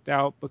got freaked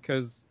out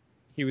because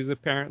he was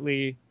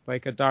apparently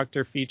like a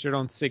doctor featured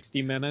on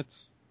 60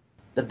 Minutes.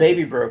 The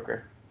Baby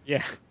Broker.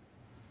 Yeah.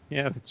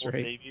 Yeah, that's right.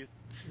 Babies.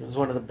 It was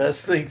one of the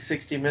best things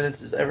 60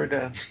 Minutes has ever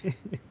done.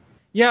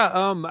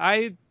 Yeah,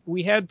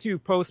 we had to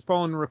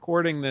postpone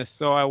recording this,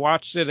 so I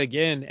watched it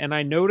again, and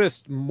I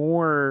noticed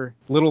more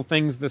little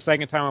things the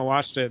second time I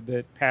watched it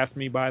that passed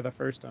me by the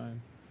first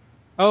time.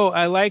 Oh,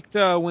 I liked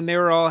when they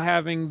were all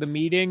having the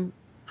meeting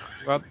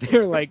about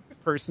their like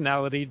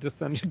personality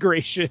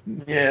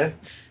disintegration. Yeah.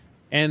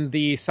 And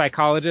the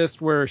psychologists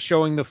were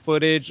showing the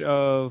footage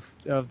of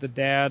the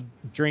dad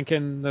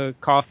drinking the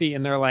coffee,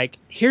 and they're like,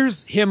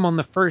 here's him on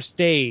the first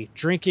day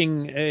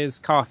drinking his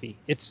coffee.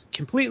 It's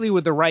completely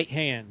with the right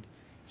hand.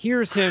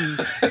 Here's him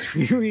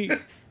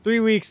 3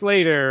 weeks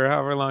later,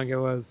 however long it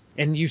was.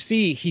 And you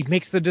see he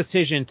makes the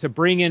decision to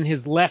bring in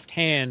his left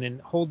hand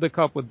and hold the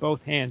cup with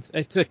both hands.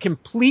 It's a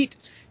complete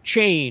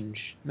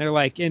change. And they're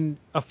like, in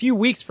a few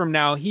weeks from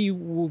now, he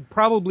will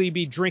probably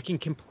be drinking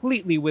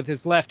completely with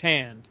his left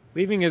hand,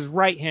 leaving his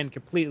right hand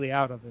completely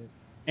out of it.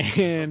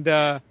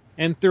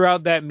 And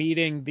throughout that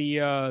meeting,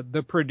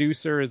 the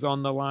producer is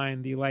on the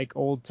line, the like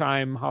old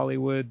time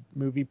Hollywood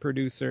movie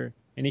producer.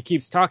 And he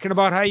keeps talking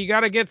about how you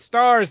got to get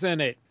stars in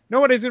it.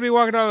 Nobody's going to be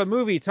walking out of the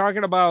movie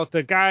talking about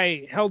the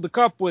guy held the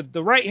cup with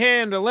the right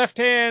hand, the left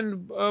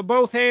hand,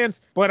 both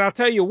hands. But I'll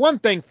tell you one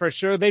thing for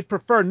sure. They'd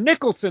prefer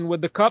Nicholson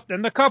with the cup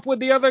than the cup with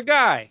the other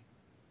guy.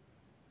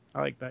 I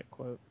like that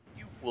quote.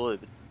 You would.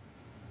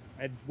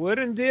 I would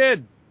and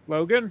did.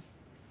 Logan,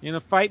 you gonna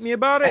fight me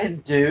about it?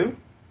 And do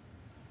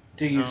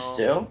you No.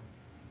 still?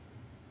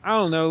 I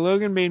don't know.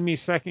 Logan made me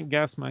second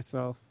guess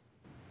myself.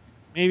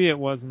 Maybe it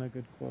wasn't a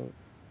good quote.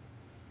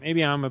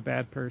 Maybe I'm a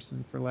bad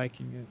person for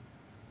liking it.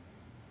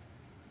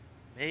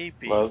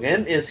 Maybe.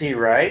 Logan, is he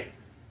right?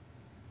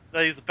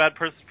 That he's a bad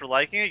person for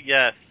liking it?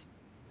 Yes.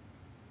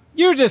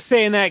 You're just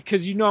saying that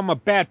because you know I'm a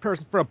bad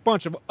person for a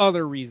bunch of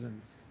other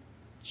reasons.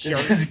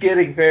 This is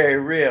getting very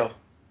real.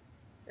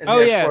 And Oh,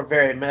 yeah. therefore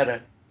very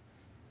meta.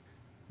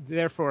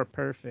 Therefore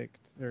perfect.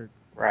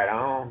 Right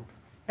on.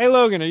 Hey,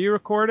 Logan, are you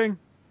recording?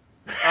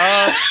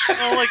 Oh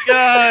my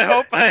god, I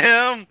hope I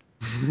am.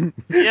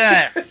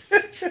 Yes.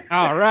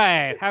 All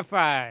right. High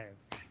five.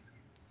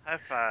 High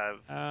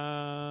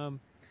five.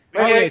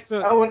 Wait,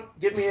 so I want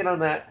get me in on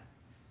that.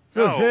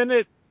 so No. then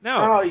it no.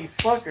 Oh, you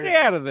fucker. Stay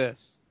out of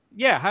this.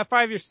 Yeah, high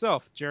five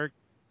yourself, jerk.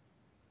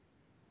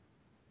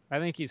 I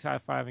think he's high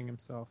fiving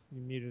himself. He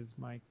muted his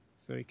mic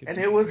so he could. And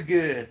it was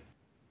good.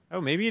 Oh,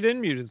 maybe he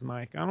didn't mute his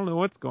mic. I don't know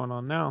what's going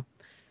on now.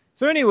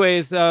 So,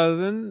 anyways,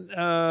 then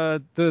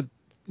the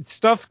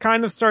stuff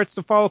kind of starts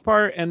to fall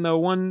apart, and the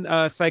one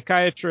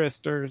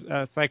psychiatrist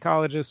or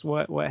psychologist,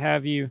 what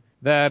have you,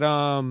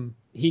 that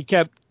he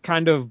kept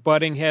kind of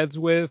butting heads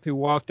with, who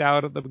walked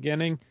out at the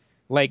beginning,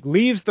 like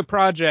leaves the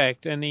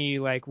project, and he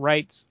like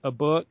writes a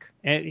book,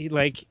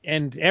 and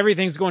and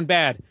everything's going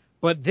bad.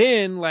 But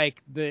then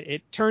like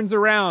it turns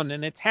around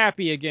and it's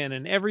happy again,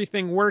 and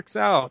everything works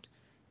out,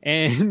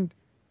 and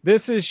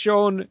this is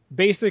shown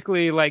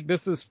basically like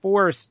this is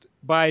forced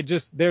by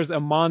just there's a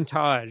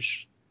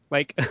montage,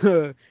 like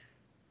a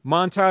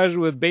montage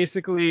with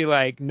basically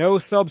like no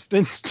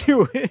substance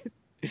to it.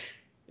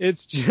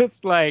 It's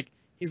just like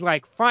he's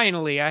like,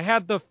 finally, I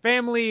had the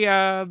family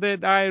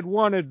that I had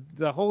wanted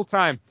the whole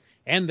time,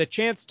 and the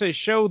chance to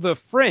show the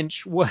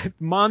French what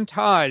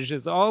montage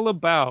is all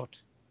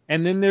about.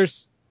 And then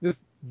there's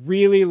this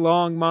really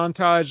long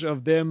montage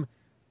of them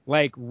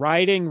like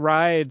riding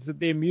rides at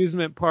the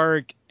amusement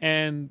park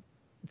and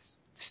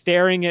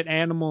staring at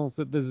animals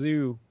at the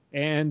zoo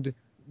and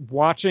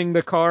watching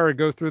the car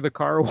go through the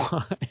car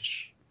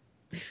wash.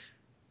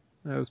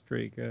 That was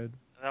pretty good.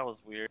 That was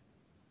weird.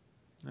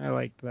 I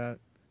liked that.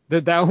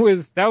 That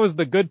was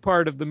the good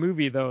part of the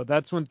movie, though.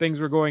 That's when things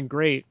were going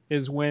great,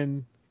 is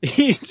when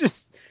he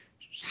just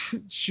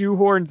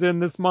shoehorns in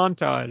this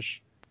montage.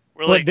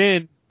 But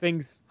then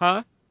things,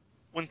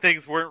 when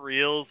things weren't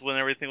real is when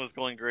everything was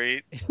going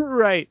great.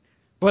 Right.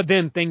 But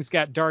then things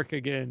got dark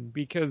again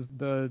because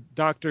the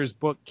doctor's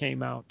book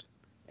came out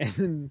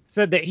and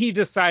said that he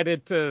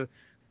decided to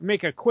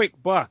make a quick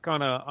buck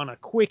on a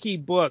quickie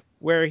book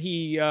where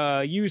he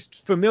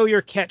used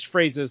familiar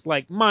catchphrases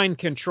like mind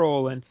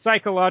control and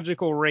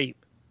psychological rape.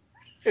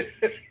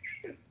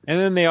 And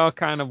then they all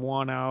kind of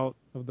won out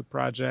of the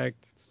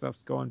project.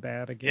 Stuff's going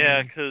bad again.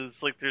 Yeah,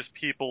 because like there's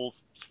people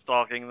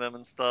stalking them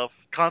and stuff,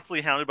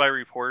 constantly hounded by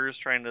reporters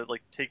trying to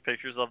like take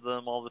pictures of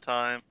them all the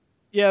time.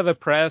 Yeah, the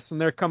press, and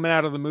they're coming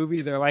out of the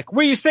movie. They're like,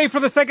 "Will you stay for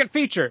the second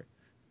feature,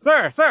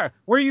 sir?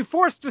 Were you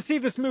forced to see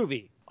this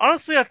movie?"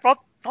 Honestly, I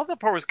thought that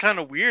part was kind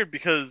of weird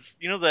because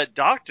that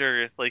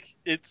doctor, like,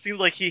 it seemed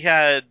like he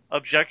had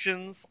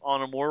objections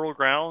on immoral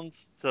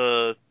grounds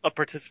to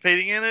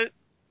participating in it.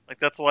 Like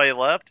that's why he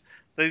left.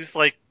 They just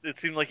it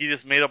seemed like he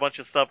just made a bunch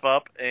of stuff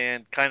up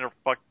and kind of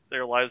fucked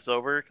their lives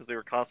over because they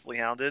were constantly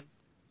hounded.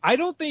 I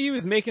don't think he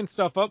was making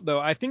stuff up, though.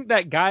 I think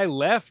that guy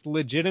left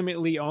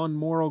legitimately on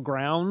moral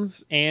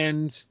grounds,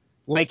 and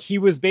like he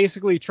was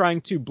basically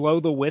trying to blow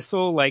the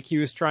whistle, like he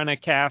was trying to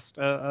cast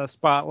a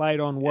spotlight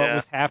on what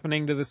was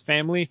happening to this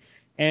family.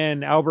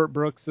 And Albert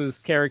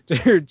Brooks's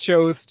character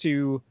chose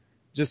to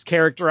just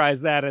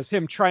characterize that as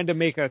him trying to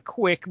make a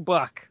quick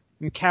buck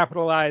and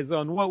capitalize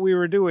on what we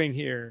were doing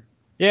here.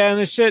 Yeah, and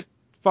the shit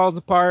falls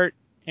apart,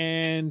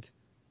 and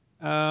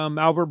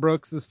Albert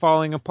Brooks is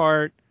falling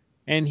apart.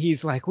 And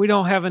he's like, we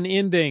don't have an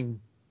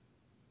ending.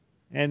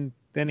 And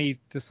then he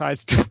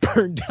decides to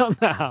burn down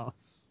the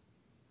house.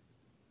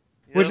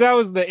 Yep. Which that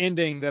was the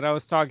ending that I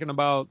was talking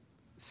about.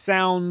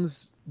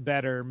 Sounds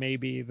better,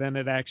 maybe, than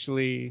it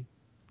actually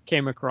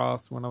came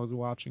across when I was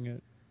watching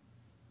it.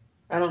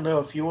 I don't know.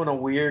 If you want a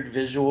weird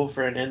visual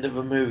for an end of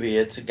a movie,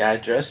 it's a guy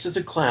dressed as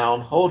a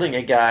clown holding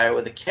a guy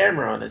with a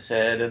camera on his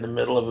head in the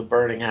middle of a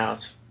burning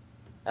house.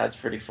 That's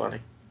pretty funny.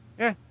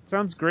 Yeah,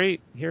 sounds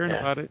great hearing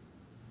about it.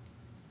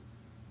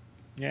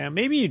 Yeah,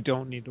 maybe you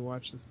don't need to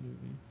watch this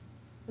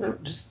movie.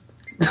 Just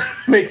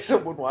make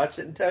someone watch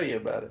it and tell you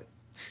about it.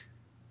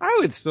 I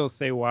would still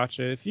say watch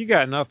it. If you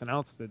got nothing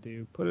else to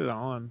do, put it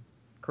on.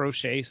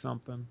 Crochet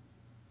something.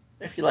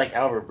 If you like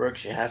Albert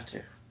Brooks, you have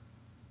to.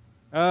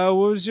 What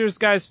was your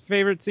guys'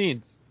 favorite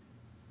scenes?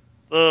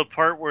 The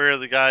part where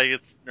the guy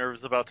gets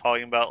nervous about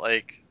talking about,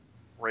 like,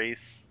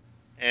 race,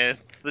 and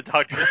the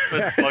doctor just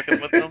starts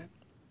fucking with him.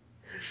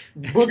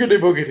 Boogity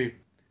boogity.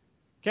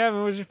 Kevin,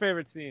 what was your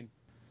favorite scene?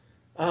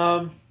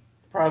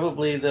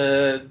 Probably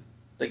the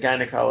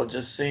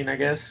gynecologist scene, I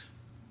guess,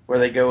 where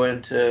they go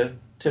in to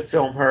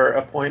film her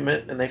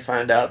appointment and they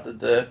find out that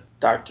the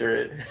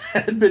doctor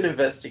had been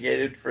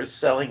investigated for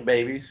selling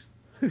babies.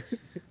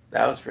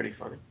 That was pretty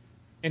funny.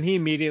 And he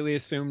immediately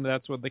assumed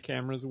that's what the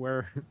cameras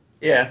were.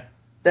 Yeah,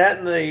 that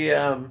and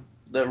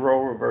the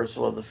role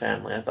reversal of the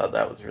family. I thought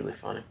that was really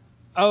funny.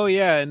 Oh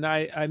yeah, and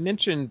I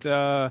mentioned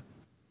that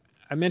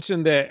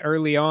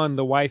early on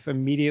the wife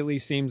immediately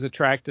seems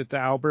attracted to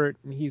Albert,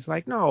 and he's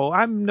like, "No,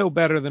 I'm no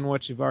better than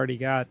what you've already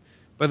got."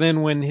 But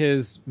then when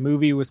his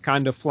movie was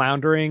kind of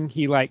floundering,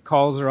 he like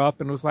calls her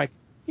up and was like,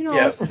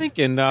 I was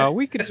thinking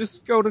we could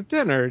just go to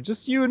dinner,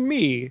 just you and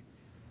me.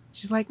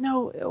 She's like,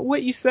 "No,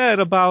 what you said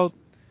about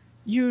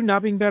you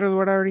not being better than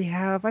what I already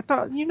have, I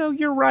thought,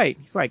 you're right."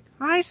 He's like,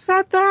 "I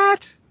said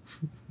that?"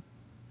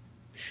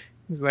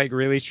 He's like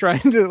really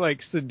trying to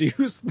like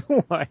seduce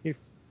the wife.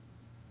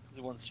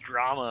 He wants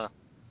drama.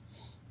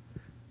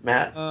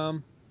 Matt.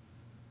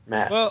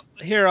 Well,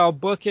 here I'll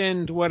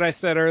bookend what I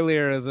said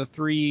earlier. The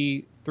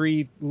three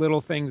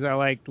little things I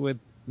liked with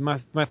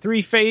my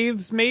three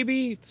faves,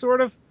 maybe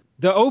sort of.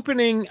 The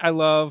opening I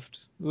loved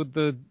with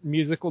the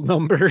musical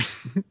number.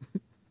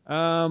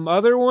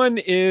 Other one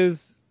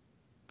is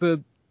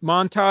the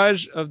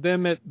montage of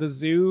them at the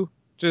zoo.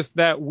 Just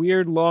that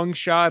weird long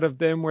shot of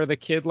them where the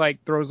kid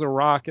like throws a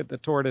rock at the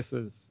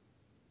tortoises.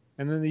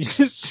 And then you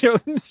just show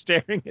them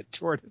staring at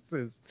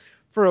tortoises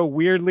for a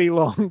weirdly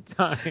long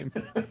time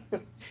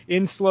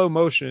in slow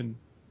motion.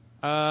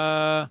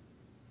 And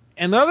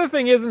the other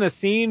thing isn't a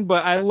scene,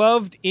 but I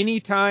loved any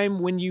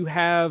time when you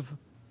have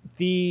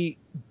the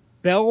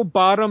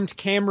bell-bottomed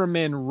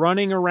cameramen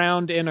running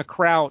around in a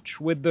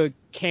crouch with the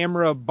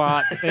camera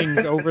bot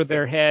things over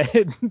their head,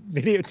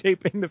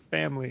 videotaping the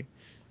family.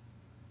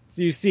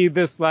 So you see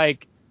this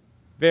like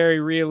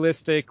very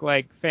realistic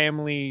like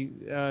family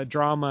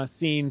drama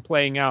scene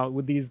playing out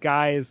with these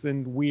guys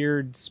in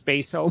weird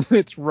space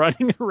helmets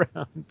running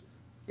around.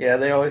 Yeah,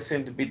 they always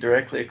seem to be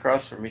directly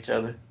across from each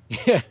other.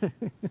 Yeah.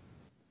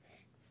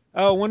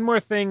 Oh, one more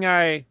thing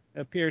I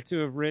appear to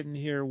have written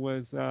here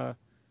was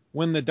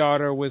when the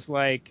daughter was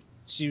like,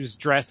 she was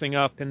dressing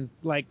up and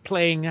like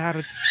playing out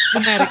a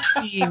dramatic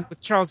scene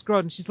with Charles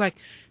Grodin. She's like,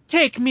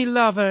 "Take me,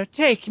 lover,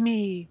 take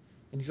me."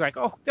 And he's like,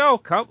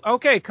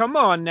 come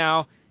on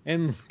now.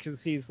 And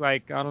because he's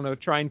like, I don't know,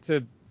 trying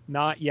to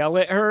not yell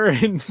at her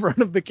in front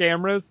of the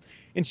cameras.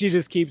 And she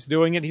just keeps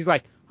doing it. He's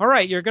like, "All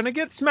right, you're going to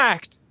get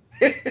smacked.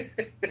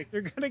 Like,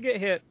 you're going to get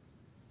hit."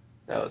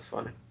 That was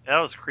funny. That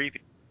was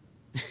creepy.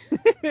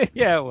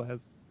 Yeah, it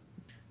was.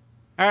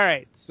 All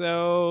right,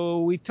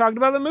 so we talked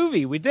about the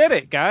movie. We did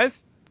it,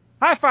 guys.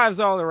 High fives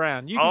all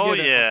around. You can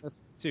get it on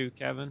this too,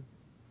 Kevin.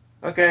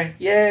 Okay,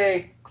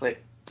 yay!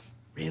 Click.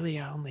 Really,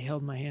 I only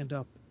held my hand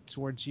up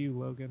towards you,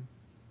 Logan.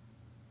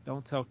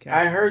 Don't tell Kevin.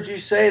 I heard you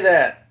say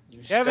that.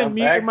 You Kevin,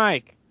 mute your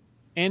mic.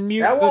 And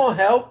mute that won't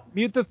help.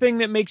 Mute the thing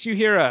that makes you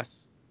hear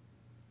us.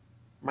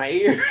 My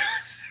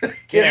ears.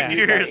 Yeah.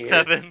 Your ears,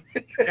 Kevin.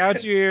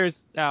 Gouge your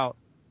ears out.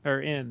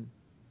 Or in.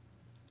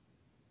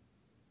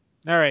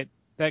 All right.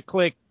 That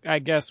click, I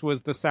guess,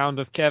 was the sound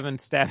of Kevin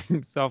stabbing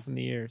himself in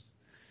the ears.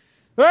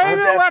 I'm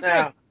deaf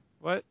now.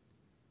 What?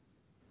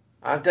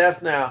 I'm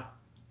deaf now.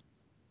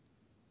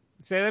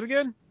 Say that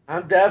again?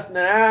 I'm deaf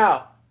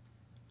now.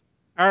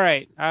 All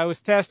right. I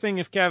was testing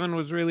if Kevin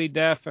was really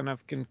deaf, and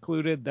I've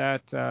concluded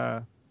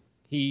that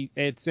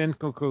it's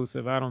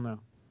inconclusive. I don't know.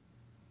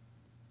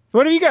 So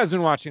what have you guys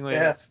been watching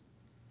lately? Deaf.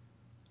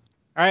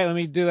 All right, let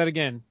me do that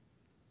again.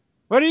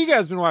 What have you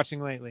guys been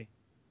watching lately?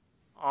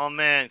 Oh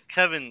man,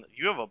 Kevin,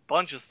 you have a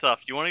bunch of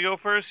stuff. You want to go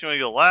first? You want to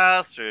go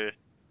last, or?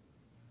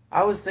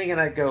 I was thinking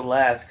I'd go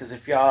last because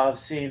if y'all have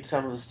seen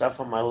some of the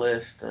stuff on my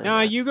list. No,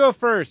 you go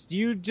first.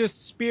 You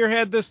just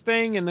spearhead this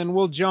thing, and then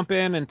we'll jump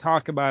in and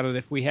talk about it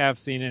if we have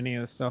seen any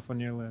of the stuff on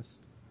your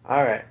list.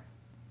 All right.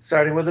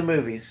 Starting with the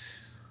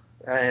movies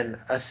in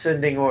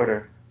ascending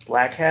order.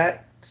 Black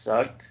Hat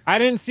sucked. I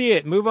didn't see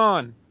it. Move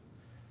on.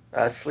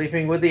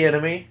 Sleeping with the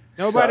Enemy.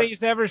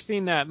 Nobody's sucked. ever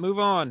seen that. Move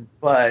on.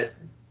 But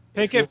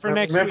pick it for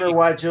next week. Remember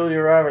why Julia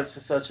Roberts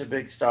is such a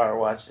big star.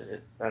 Watching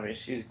it. I mean,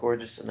 she's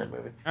gorgeous in that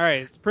movie. All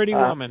right, it's Pretty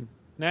Woman.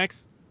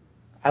 Next.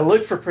 I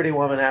looked for Pretty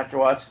Woman after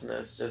watching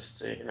this, just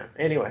to,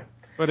 Anyway.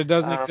 But it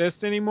doesn't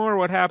exist anymore?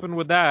 What happened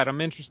with that?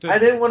 I'm interested. I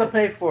didn't want to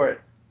pay for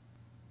it.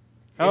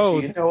 Oh,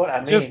 if you know what I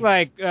mean. Just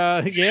like,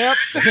 yep.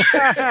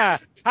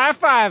 High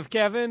five,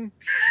 Kevin.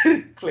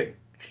 Click.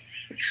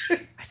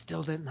 I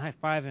still didn't high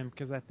five him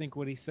because I think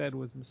what he said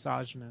was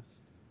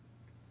misogynist.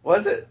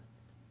 Was it?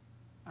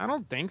 I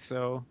don't think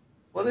so.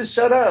 Well, then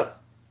shut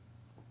up.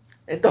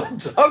 And don't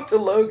talk to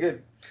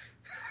Logan.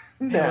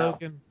 Hey,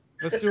 Logan.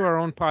 Let's do our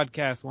own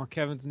podcast while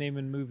Kevin's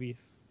naming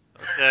movies.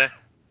 Okay.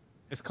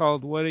 It's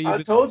called What Are You...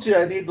 I told you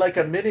I need like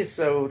a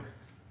mini-sode.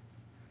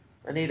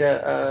 I need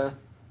a...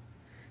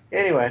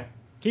 Anyway.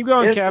 Keep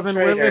going, Kevin.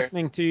 We're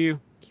listening to you.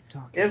 Keep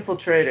talking.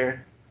 Infiltrator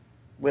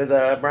with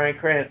Bryan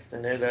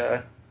Cranston.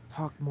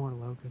 Talk more,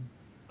 Logan.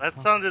 That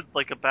sounded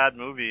like a bad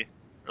movie.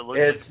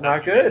 It's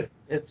not good.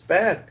 It's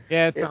bad.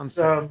 Yeah, it sounds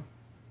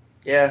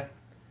yeah.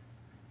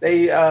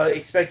 They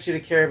expect you to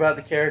care about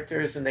the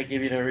characters, and they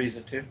give you no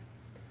reason to.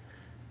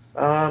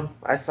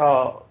 I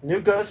saw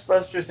new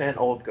Ghostbusters and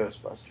old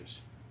Ghostbusters.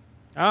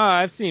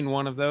 I've seen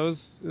one of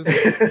those.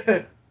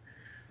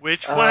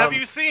 Which one have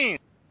you seen?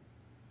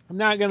 I'm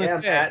not gonna Yeah,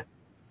 say. Matt.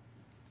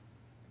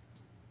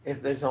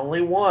 If there's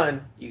only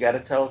one, you got to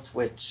tell us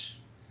which.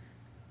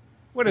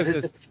 What is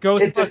 'Cause this? it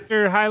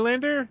Ghostbuster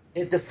Highlander?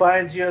 it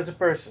defines you as a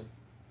person.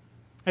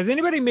 Has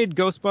anybody made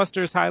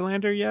Ghostbusters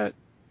Highlander yet?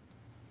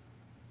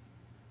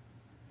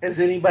 Has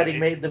anybody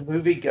made the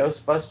movie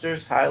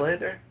Ghostbusters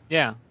Highlander?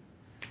 Yeah.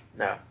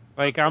 No.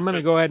 Like, I'm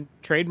gonna go ahead and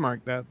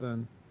trademark that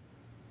then.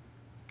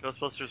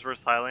 Ghostbusters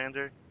vs.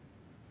 Highlander?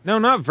 No,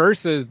 not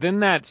versus. Then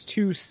that's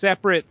two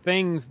separate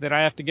things that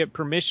I have to get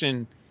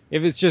permission.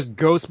 If it's just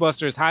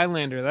Ghostbusters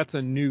Highlander, that's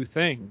a new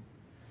thing.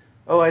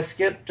 Oh, I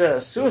skipped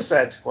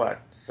Suicide Squad.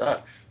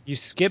 Sucks. You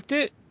skipped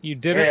it? You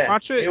didn't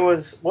watch it? It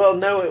was, well,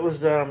 no, it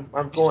was, I'm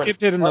You going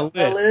skipped it in the up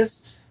my list.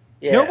 list.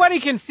 Yeah. Nobody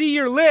can see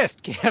your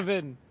list,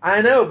 Kevin.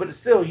 I know, but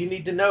still, you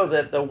need to know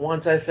that the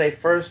ones I say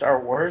first are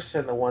worst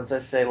and the ones I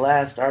say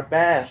last are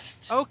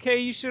best. Okay,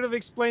 you should have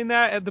explained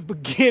that at the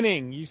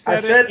beginning. You said,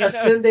 I said it in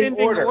ascending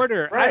order.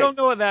 order. Right. I don't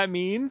know what that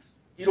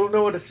means. You don't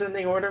know what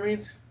ascending order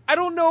means? I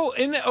don't know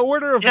in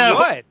order of Yeah,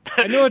 what.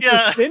 I know it's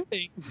yeah.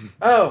 ascending.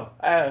 Oh,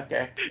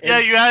 okay. Yeah,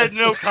 you had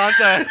no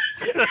context.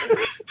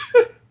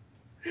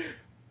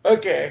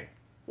 Okay.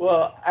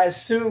 Well, I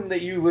assume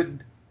that you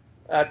would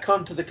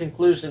come to the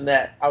conclusion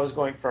that I was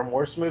going from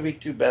worst movie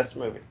to best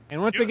movie.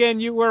 And once again,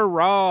 you were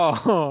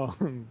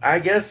wrong. I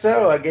guess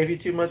so. I gave you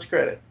too much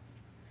credit.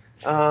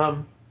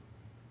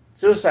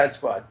 Suicide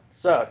Squad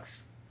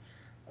sucks.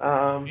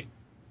 The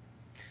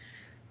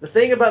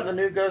thing about the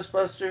new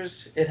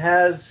Ghostbusters, it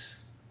has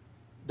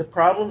the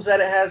problems that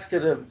it has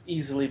could have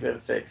easily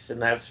been fixed,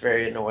 and that's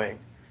very annoying.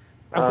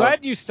 I'm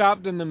glad you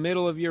stopped in the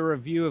middle of your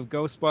review of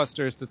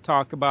Ghostbusters to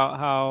talk about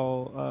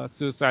how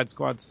Suicide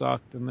Squad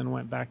sucked, and then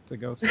went back to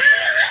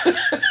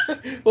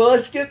Ghostbusters. Well, I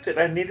skipped it.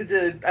 I needed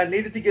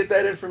to get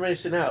that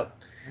information out.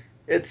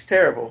 It's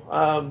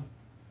terrible.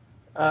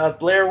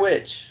 Blair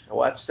Witch. I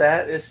watched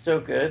that. It's still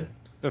good.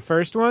 The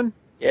first one?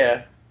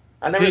 Yeah.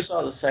 I never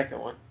saw the second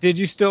one. Did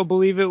you still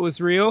believe it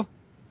was real?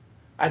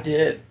 I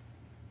did.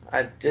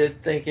 I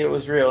did think it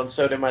was real, and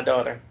so did my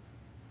daughter.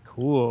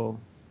 Cool.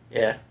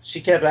 Yeah.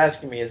 She kept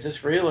asking me, is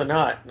this real or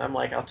not? And I'm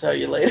like, I'll tell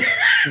you later.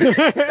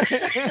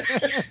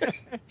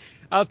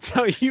 I'll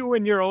tell you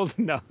when you're old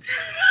enough.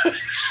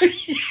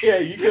 Yeah,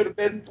 you could have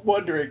been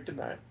wondering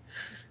tonight.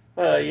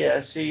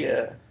 Yeah, she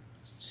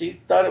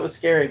thought it was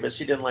scary, but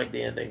she didn't like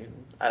the ending.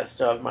 I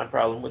still have my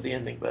problem with the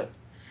ending, but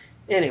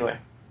anyway.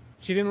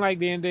 She didn't like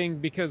the ending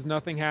because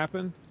nothing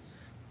happened?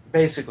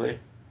 Basically.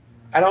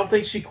 I don't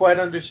think she quite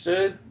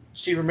understood.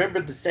 She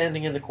remembered the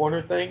standing in the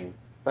corner thing,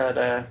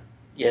 but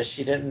yeah,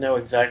 she didn't know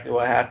exactly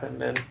what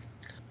happened, and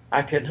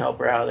I couldn't help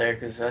her out there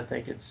because I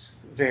think it's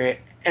very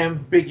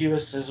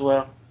ambiguous as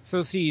well.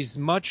 So she's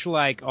much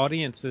like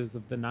audiences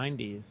of the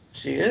 90s.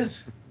 She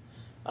is.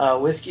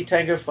 Whiskey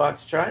Tango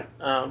Foxtrot.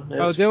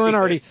 Dylan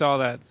already saw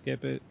that.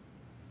 Skip it.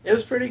 It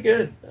was pretty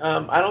good.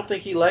 I don't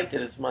think he liked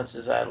it as much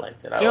as I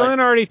liked it. Dylan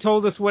already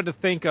told us what to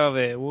think of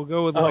it. We'll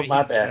go with what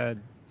he said.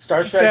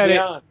 Star Trek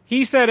Beyond.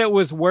 He said it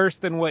was worse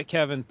than what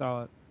Kevin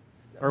thought.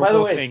 By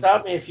the way,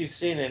 stop me if you've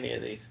seen any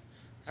of these.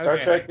 Star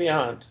Trek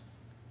Beyond.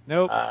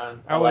 Nope.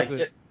 I liked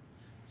it.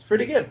 It's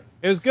pretty good.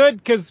 It was good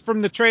because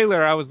from the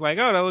trailer I was like,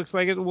 oh, that looks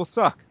like it will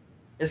suck.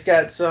 It's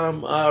got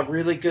some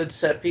really good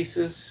set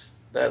pieces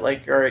that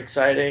are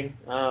exciting.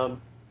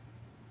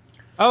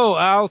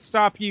 I'll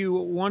stop you.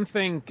 One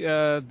thing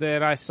that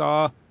I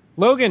saw.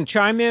 Logan,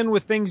 chime in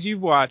with things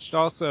you've watched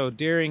also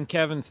during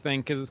Kevin's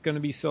thing because it's going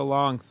to be so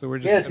long. So we're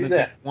just going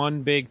to do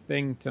one big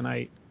thing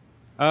tonight.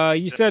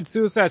 You said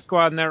Suicide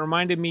Squad, and that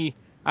reminded me.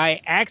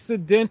 I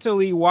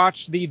accidentally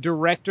watched the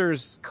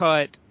director's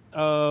cut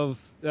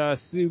of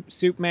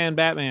Superman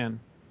Batman.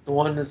 The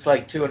one that's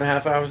like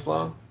 2.5 hours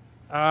long?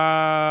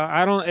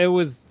 I don't. It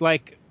was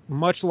like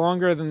much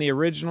longer than the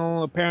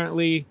original,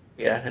 apparently.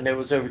 Yeah, and it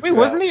was over 2 hours. Wait,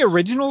 wasn't the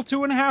original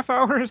 2.5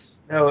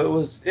 hours? No,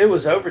 it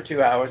was over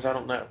 2 hours. I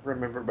don't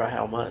remember by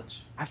how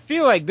much. I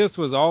feel like this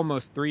was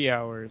almost 3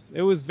 hours.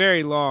 It was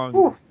very long.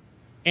 Whew.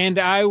 And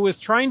I was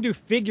trying to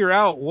figure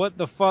out what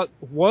the fuck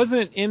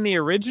wasn't in the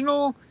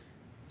original.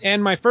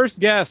 And my first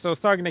guess, I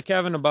was talking to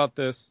Kevin about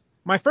this.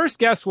 My first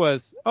guess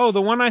was,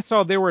 the one I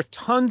saw, there were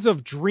tons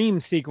of dream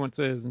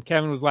sequences. And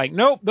Kevin was like,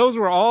 nope, those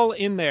were all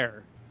in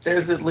there.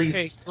 There's at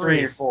least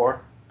 3 or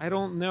 4. I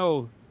don't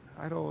know.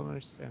 I don't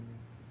understand.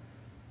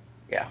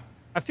 Yeah.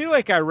 I feel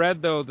like I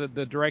read, though, that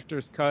the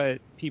director's cut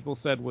people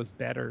said was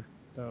better,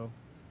 though.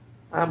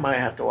 I might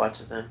have to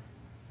watch it then.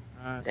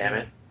 Damn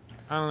it.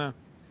 I don't know.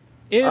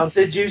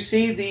 Did you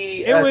see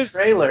the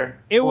trailer?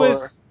 It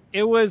was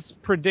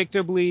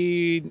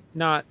predictably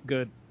not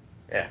good.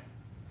 Yeah.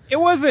 It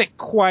wasn't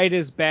quite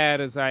as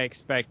bad as I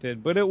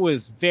expected, but it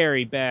was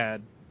very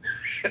bad.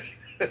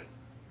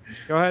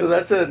 Go ahead. So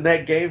that's a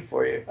net game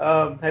for you.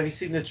 Have you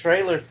seen the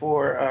trailer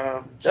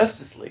for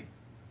Justice League?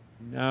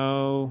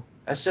 No.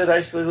 That shit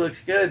actually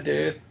looks good,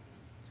 dude.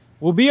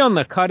 We'll be on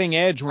the cutting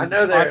edge when this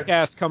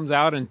podcast comes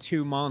out in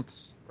 2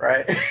 months.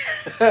 Right.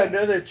 I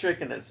know they're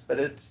tricking us, but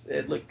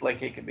it looked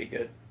like it could be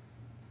good.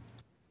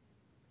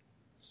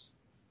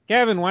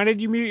 Kevin, why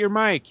did you mute your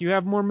mic? You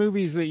have more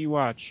movies that you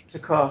watch. It's a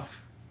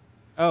cough.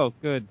 Oh,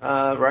 good.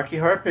 Rocky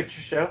Horror Picture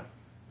Show. It's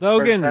the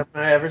Logan. first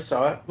time I ever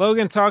saw it.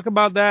 Logan, talk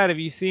about that. Have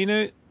you seen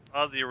it?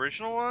 The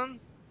original one?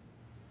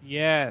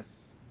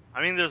 Yes.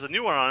 I mean, there's a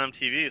new one on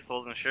MTV, so I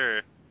wasn't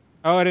sure.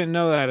 Oh, I didn't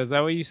know that. Is that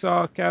what you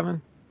saw,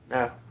 Kevin?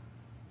 No.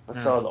 I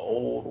saw the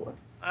old one.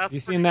 That's You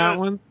seen pretty that good.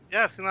 one?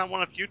 Yeah, I've seen that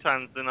one a few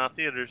times in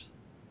theaters.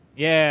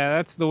 Yeah,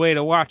 that's the way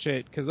to watch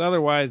it, because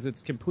otherwise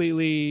it's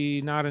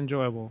completely not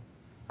enjoyable.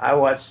 I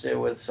watched it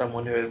with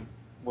someone who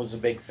was a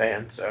big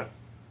fan, so.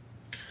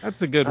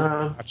 That's a good way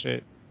to watch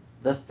it.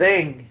 The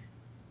Thing.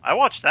 I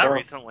watched that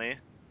recently.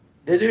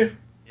 Did you?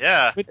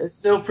 Yeah. It's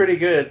still pretty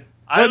good.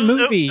 What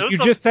movie? You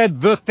just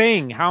said The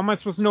Thing. How am I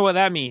supposed to know what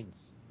that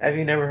means? Have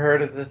you never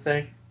heard of The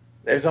Thing?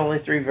 There's only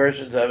 3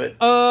 versions of it.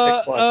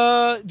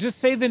 Just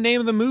say the name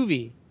of the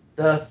movie.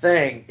 The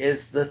Thing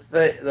is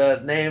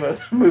the name of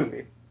the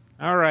movie.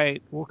 All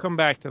right, we'll come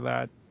back to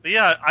that. But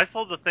yeah, I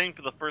saw The Thing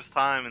for the first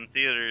time in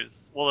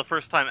theaters. Well, the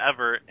first time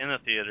ever in a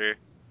theater.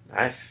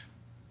 Nice.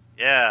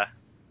 Yeah.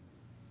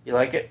 You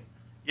like it?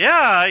 Yeah,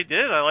 I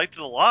did. I liked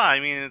it a lot. I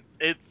mean,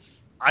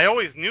 I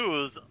always knew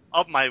it was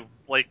up my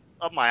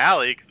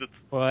alley because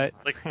it's what?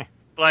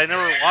 But I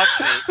never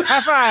watched it.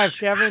 High five,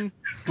 Kevin.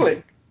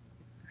 Click.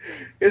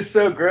 It's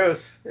so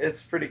gross.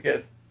 It's pretty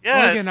good.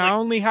 Yeah, Logan, I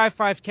only high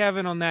five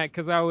Kevin on that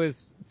because I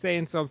was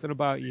saying something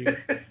about you,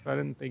 so I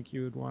didn't think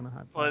you would want to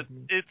high five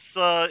me. It's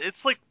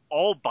like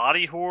all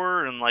body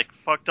horror and like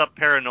fucked up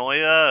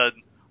paranoia.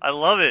 And I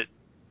love it.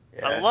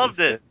 Yeah, I loved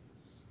it.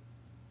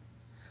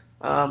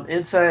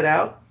 Inside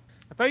Out.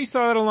 I thought you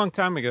saw that a long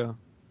time ago.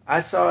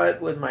 I saw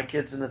it with my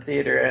kids in the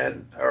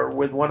theater, or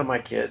with one of my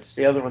kids.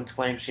 The other one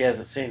claims she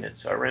hasn't seen it,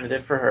 so I rented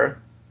it for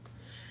her.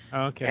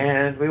 Okay.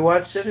 And we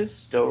watched it. It's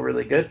still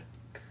really good.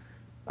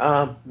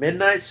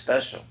 Midnight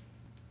Special.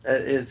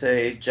 That is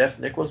a Jeff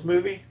Nichols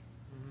movie.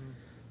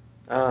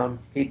 Mm-hmm.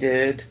 He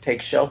did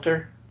Take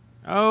Shelter.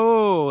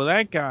 Oh,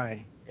 that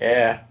guy.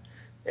 Yeah,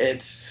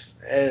 it's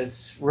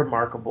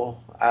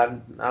remarkable.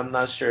 I'm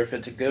not sure if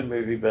it's a good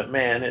movie, but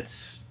man,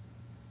 it's.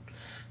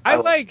 I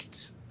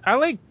liked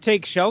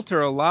Take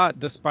Shelter a lot,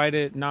 despite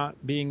it not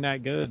being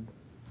that good.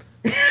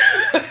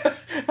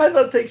 I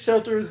thought Take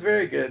Shelter was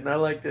very good, and I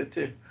liked it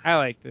too. I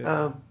liked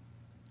it.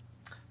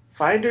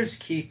 Finders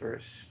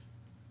Keepers.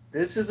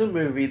 This is a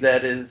movie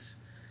that is,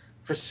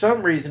 for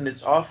some reason,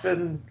 it's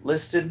often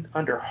listed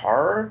under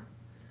horror.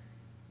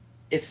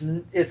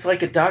 It's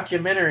like a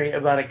documentary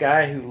about a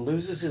guy who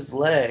loses his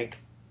leg,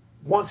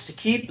 wants to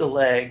keep the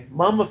leg,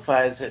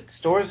 mummifies it,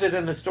 stores it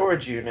in a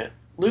storage unit,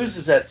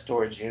 loses that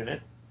storage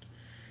unit,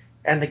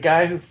 and the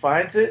guy who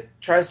finds it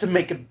tries to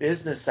make a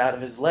business out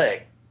of his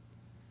leg.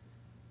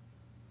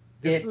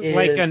 This is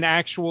like an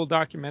actual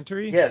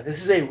documentary? Yeah,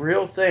 this is a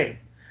real thing.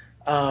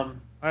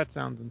 That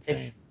sounds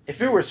insane.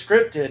 If it were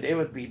scripted, it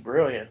would be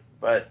brilliant.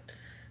 But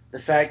the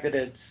fact that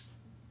it's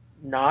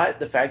not,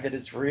 the fact that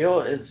it's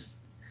real, it's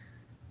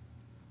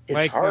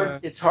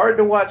hard. It's hard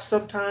to watch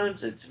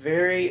sometimes. It's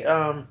very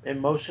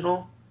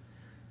emotional,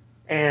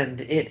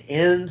 and it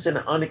ends in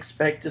an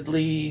unexpected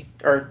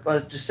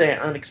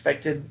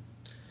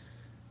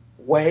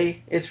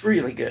way. It's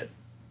really good.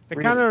 The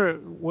kind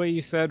of way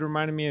you said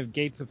reminded me of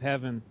Gates of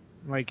Heaven.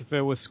 Like if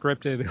it was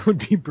scripted, it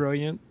would be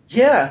brilliant.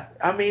 Yeah,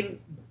 I mean,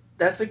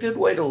 that's a good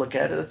way to look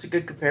at it. That's a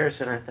good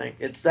comparison, I think.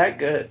 It's that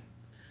good.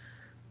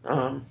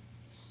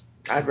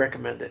 I'd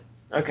recommend it.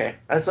 Okay,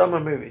 that's all my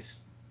movies.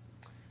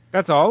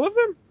 That's all of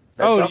them?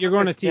 You're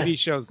going to TV yeah.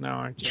 shows now,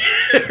 aren't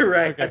you?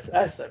 Right, okay.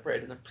 I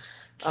separated them.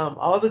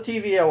 All the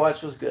TV I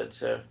watched was good,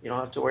 so you don't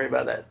have to worry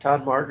about that.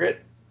 Todd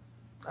Margaret,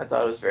 I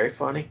thought it was very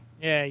funny.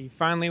 Yeah, you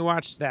finally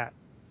watched that.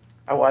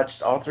 I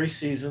watched all 3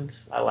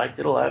 seasons. I liked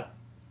it a lot.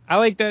 I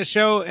like that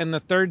show, and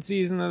the 3rd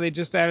season that they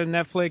just added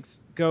Netflix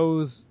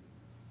goes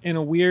in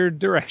a weird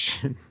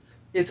direction.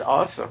 It's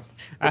awesome.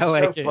 I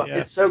like it. Yeah.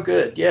 It's so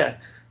good. Yeah,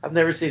 I've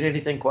never seen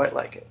anything quite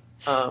like it.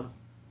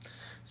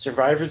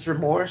 Survivor's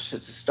Remorse.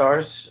 It's a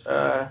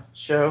Starz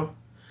show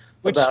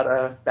about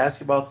a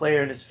basketball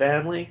player and his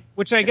family.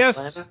 Which I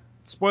guess, Atlanta.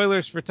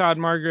 Spoilers for Todd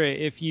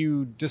Margaret, if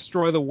you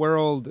destroy the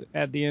world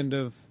at the end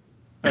of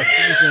a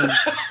season,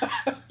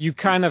 you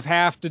kind of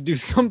have to do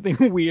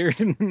something weird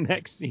in the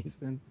next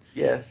season.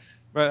 Yes.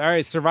 But all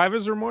right,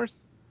 Survivor's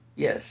Remorse?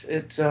 Yes,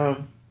 it's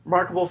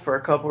remarkable for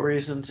a couple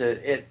reasons.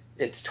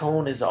 Its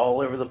tone is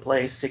all over the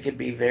place. It could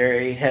be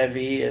very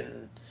heavy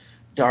and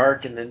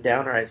dark and then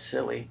downright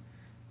silly.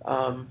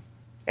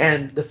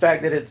 And the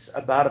fact that it's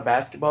about a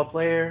basketball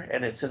player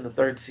and it's in the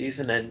 3rd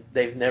season and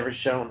they've never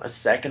shown a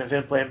second of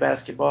him playing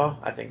basketball,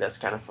 I think that's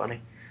kind of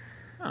funny.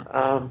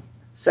 Huh.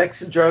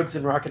 Sex and Drugs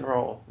and Rock and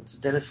Roll. It's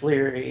a Dennis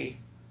Leary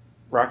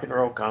rock and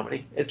roll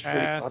comedy. It's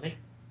pretty funny.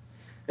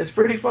 It's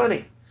pretty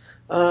funny.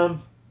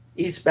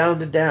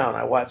 Eastbound and Down.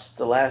 I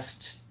watched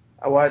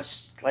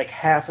like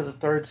half of the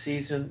 3rd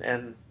season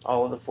and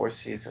all of the 4th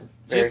season.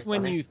 Very Just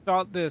when funny. you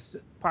thought this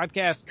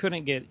podcast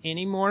couldn't get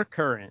any more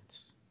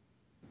current.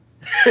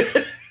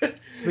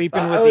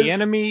 Sleeping with the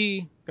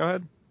Enemy. Go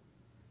ahead.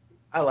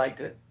 I liked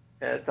it.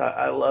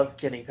 I love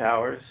Kenny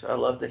Powers. I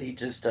love that he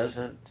just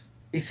doesn't.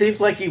 He seems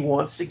like he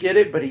wants to get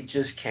it, but he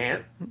just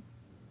can't.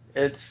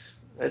 It's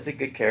That's a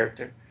good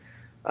character.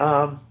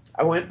 I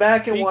went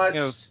back and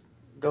watched.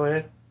 Go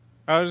ahead.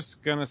 I was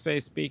just gonna say,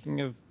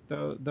 speaking of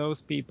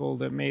those people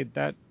that made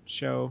that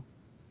show,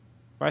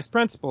 Vice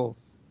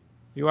Principals.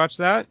 You watch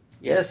that?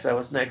 Yes, that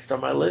was next on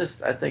my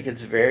list. I think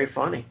it's very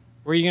funny.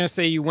 Were you gonna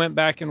say you went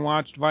back and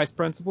watched Vice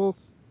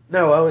Principals?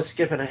 No, I was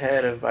skipping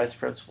ahead of Vice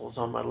Principals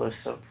on my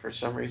list for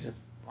some reason.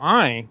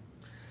 Why?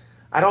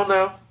 I don't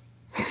know.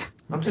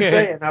 I'm just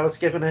saying I was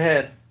skipping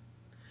ahead.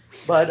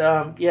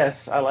 But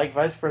yes, I like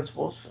Vice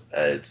Principals.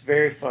 It's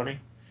very funny.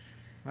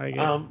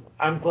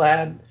 I'm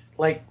glad.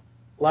 Like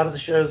a lot of the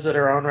shows that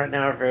are on right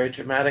now are very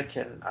dramatic,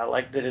 and I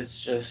like that it's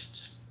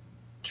just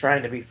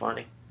trying to be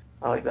funny.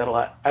 I like that a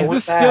lot. Is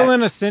this still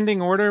in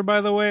ascending order, by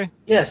the way?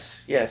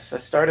 Yes. I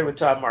started with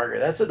Todd Margaret.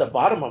 That's at the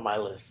bottom of my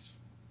list.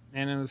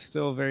 And it was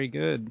still very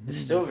good. It's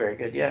still very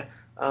good, yeah.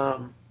 I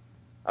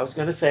was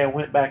going to say I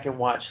went back and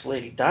watched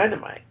Lady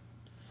Dynamite.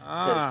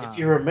 Because if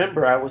you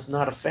remember, I was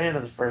not a fan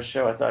of the first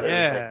show. I thought it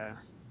was like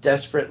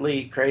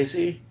desperately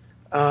crazy.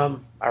 I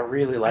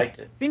really liked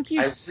it.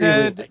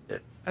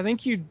 I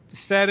think you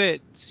said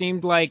it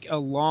seemed like a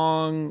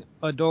long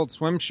Adult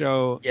Swim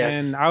show. Yes.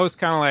 And I was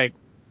kind of like,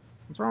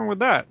 what's wrong with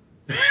that?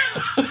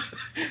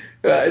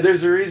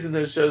 There's a reason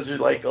those shows are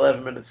like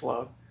 11 minutes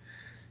long.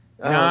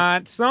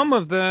 Not some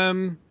of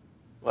them.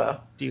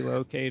 Well,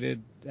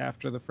 Delocated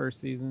after the first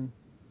season.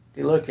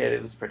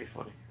 Delocated was pretty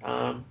funny.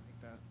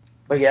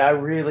 But yeah, I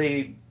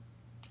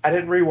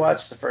didn't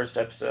rewatch the first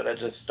episode. I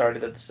just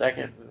started at the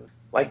second.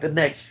 Like the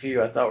next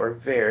few, I thought were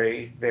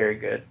very, very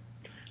good.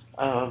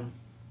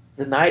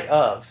 The Night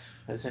Of.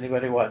 Has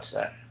anybody watched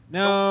that?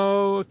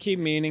 No, keep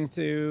meaning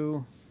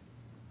to.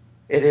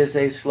 It is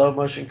a slow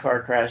motion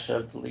car crash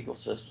of the legal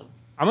system.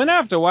 I'm gonna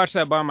have to watch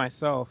that by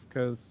myself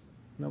because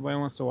nobody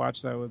wants to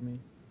watch that with me.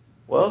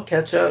 Well,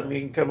 catch up and you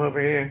can come over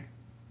here.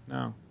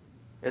 No.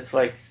 It's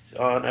like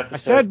on episode. I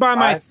said by 5,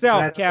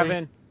 myself,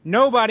 Kevin.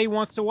 Nobody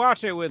wants to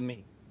watch it with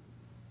me.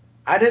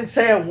 I didn't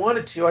say I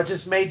wanted to. I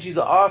just made you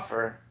the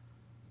offer.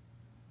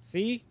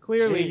 See?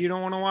 Clearly you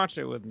don't want to watch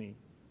it with me.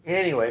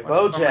 Anyway,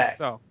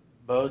 BoJack.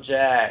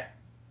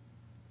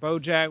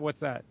 BoJack, what's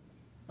that?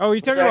 Oh,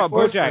 you're talking about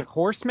BoJack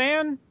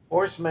Horseman?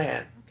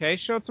 Horseman. Okay,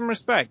 show it some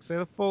respect. Say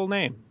the full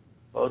name.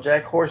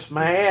 BoJack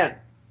Horseman.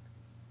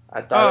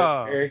 I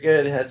thought it was very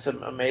good. It had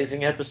some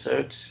amazing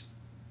episodes.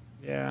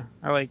 Yeah,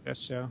 I like that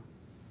show.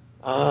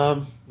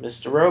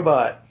 Mr.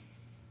 Robot.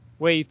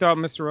 Wait, you thought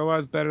Mr. Robot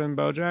was better than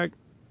BoJack?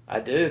 I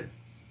did.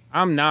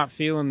 I'm not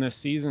feeling this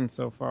season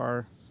so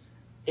far.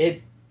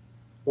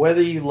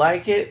 Whether you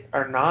like it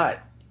or not,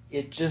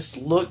 it just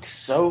looks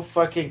so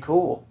fucking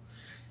cool.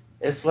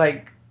 It's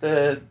like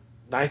the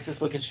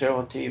nicest looking show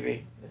on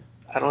TV.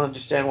 I don't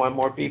understand why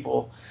more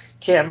people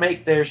can't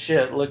make their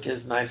shit look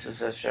as nice as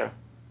that show.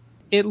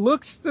 It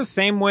looks the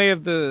same way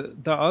of the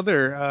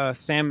other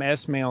Sam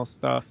Esmail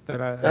stuff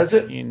that I've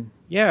seen.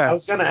 Yeah. I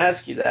was going to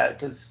ask you that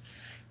because,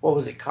 what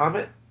was it,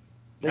 Comet?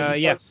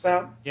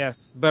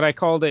 Yes, but I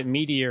called it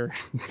Meteor.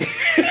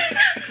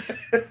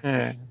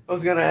 I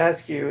was going to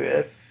ask you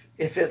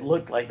if it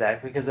looked like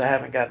that because I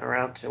haven't gotten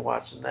around to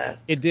watching that.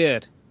 It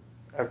did.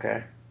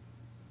 Okay.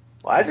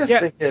 Well, I just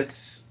think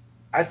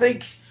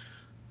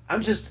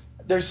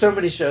there's so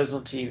many shows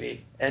on TV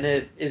and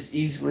it is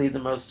easily the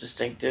most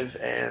distinctive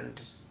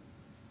and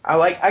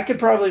I could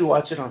probably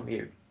watch it on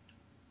mute.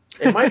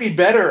 It might be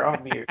better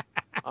on mute,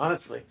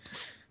 honestly.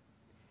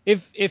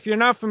 If you're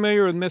not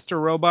familiar with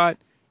Mr. Robot,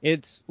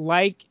 it's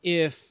like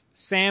if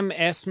Sam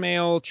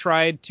Esmail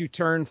tried to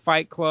turn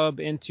Fight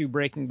Club into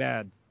Breaking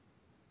Bad.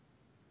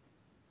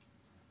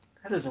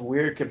 That is a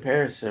weird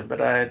comparison, but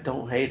I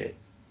don't hate it.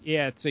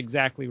 Yeah, it's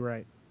exactly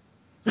right.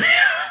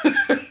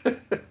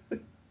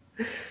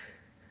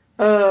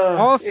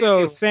 Also,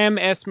 anyway. Sam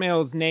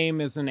Esmail's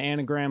name is an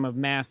anagram of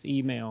mass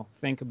email.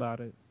 Think about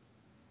it.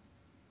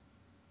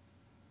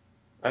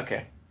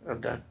 Okay,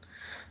 I'm done.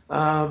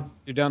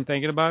 You're done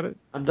thinking about it?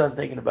 I'm done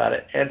thinking about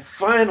it. And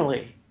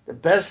finally, the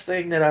best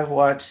thing that I've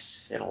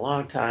watched in a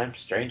long time,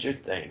 Stranger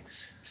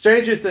Things.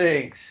 Stranger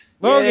Things!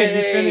 Logan, Yay!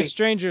 you finished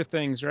Stranger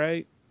Things,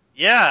 right?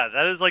 Yeah,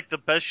 that is like the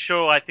best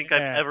show I think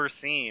I've ever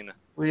seen.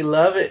 We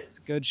love it. It's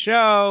a good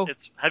show.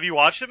 Have you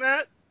watched it,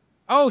 Matt?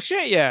 Oh,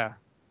 shit, yeah.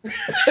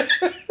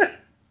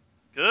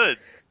 Good.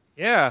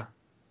 Yeah.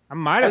 I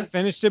might have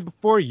finished it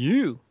before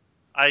you.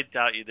 I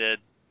doubt you did.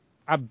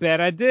 I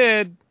bet I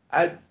did.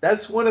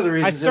 That's one of the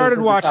reasons I started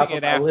watching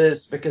it after my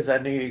list because I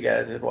knew you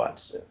guys had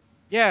watched it.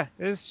 Yeah,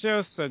 this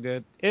show's so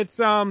good. It's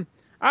I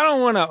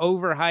don't want to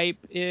overhype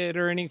it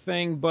or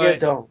anything, but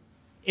don't.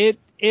 It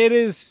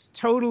is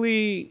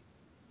totally.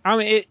 I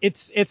mean,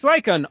 it's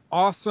like an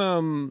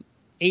awesome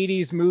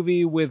 80s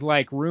movie with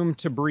like room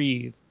to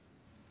breathe.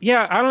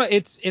 Yeah, I don't.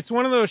 It's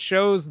one of those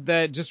shows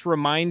that just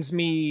reminds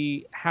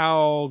me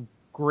how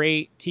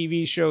great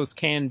TV shows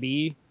can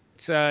be.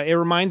 It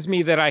reminds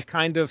me that I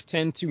kind of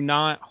tend to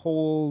not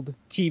hold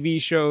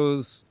TV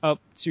shows up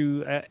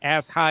to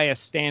as high a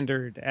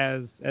standard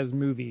as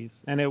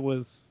movies, and it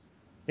was.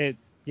 And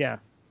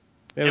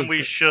we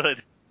good.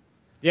 Should.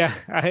 Yeah,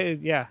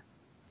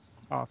 it's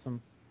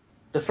awesome.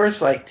 The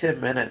first 10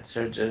 minutes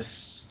are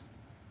just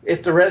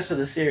If the rest of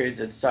the series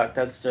had sucked,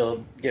 I'd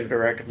still give it a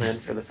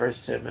recommend for the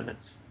first 10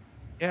 minutes.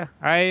 Yeah,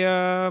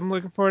 I'm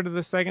looking forward to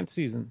the second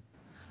season.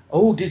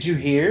 Oh, did you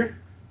hear?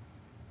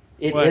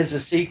 It What? is a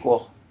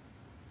sequel.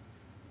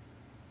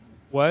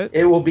 What?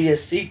 It will be a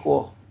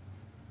sequel.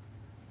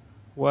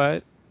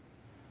 What?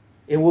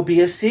 It will be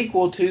a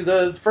sequel to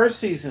the first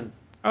season.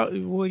 Oh,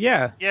 well,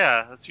 yeah.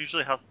 Yeah, that's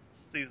usually how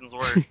seasons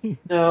work.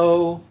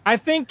 No. I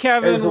think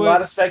There Kevin was a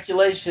lot of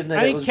speculation that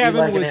I it think would be Kevin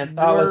like an was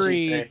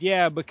anthology worried, thing.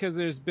 yeah, because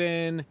there's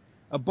been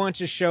a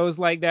bunch of shows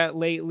like that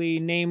lately,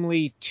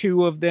 namely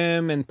 2 of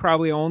them, and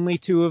probably only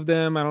 2 of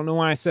them. I don't know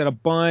why I said a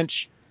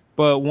bunch,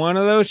 but one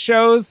of those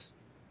shows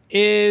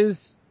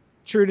is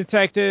True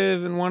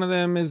Detective, and one of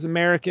them is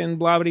American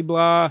blah blah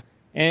blah,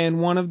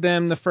 and one of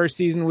them, the first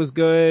season was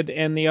good,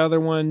 and the other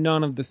one,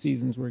 none of the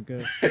seasons were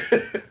good.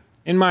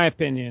 In my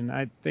opinion,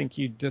 I think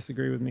you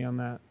disagree with me on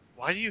that.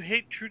 Why do you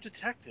hate True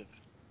Detective?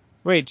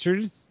 Wait,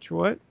 True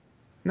what?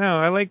 No,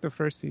 I like the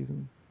first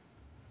season.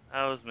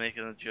 I was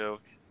making a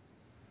joke.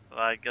 But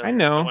I guess I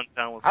know. no one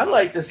found was I funny.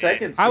 like the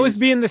second season. I was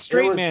being the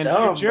straight it was man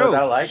dumb, to your but I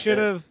joke. liked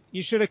it.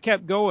 You should have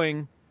kept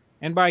going,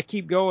 and by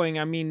keep going,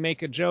 I mean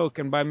make a joke,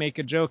 and by make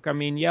a joke, I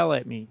mean yell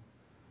at me.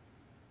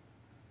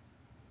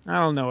 I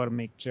don't know how to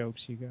make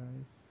jokes, you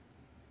guys.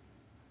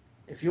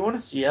 If you want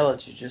us to yell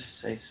at you, just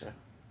say so.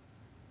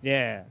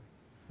 Yeah.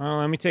 Well,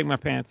 let me take my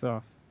pants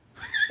off.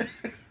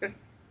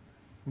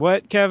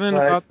 What, Kevin,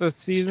 But about the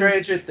season?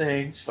 Stranger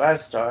Things,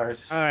 5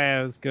 stars. Oh, yeah,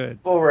 it was good.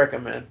 Full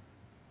recommend.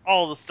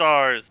 All the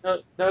stars.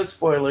 No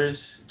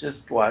spoilers.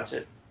 Just watch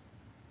it.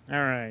 All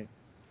right.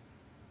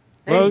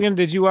 Hey. Logan,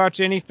 did you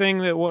watch anything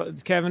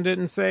that Kevin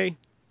didn't say?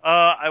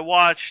 I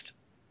watched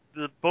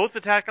both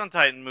Attack on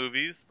Titan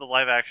movies, the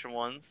live action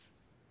ones.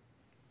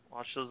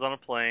 Watched those on a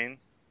plane.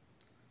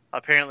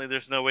 Apparently,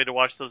 there's no way to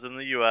watch those in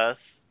the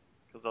U.S.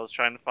 because I was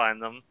trying to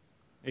find them.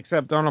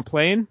 Except on a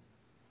plane?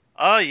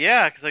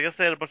 Yeah, because I guess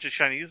they had a bunch of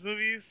Chinese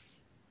movies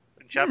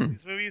and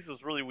Japanese movies. It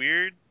was really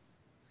weird.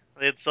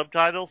 They had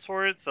subtitles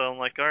for it, so I'm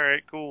like, all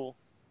right, cool.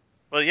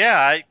 But yeah,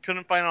 I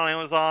couldn't find it on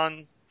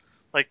Amazon,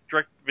 like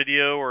direct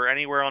video or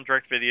anywhere on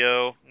direct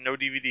video. No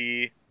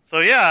DVD. So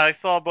yeah, I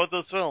saw both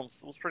those films.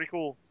 It was pretty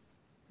cool.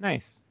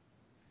 Nice.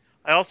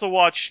 I also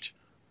watched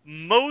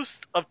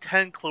most of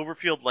 10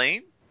 Cloverfield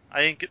Lane.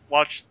 I didn't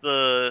watch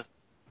the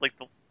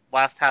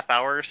last half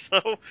hour or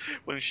so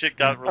when shit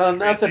got really crazy.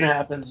 Nothing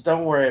happens.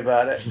 Don't worry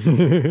about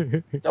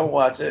it. Don't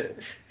watch it.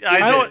 Yeah,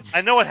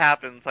 I know what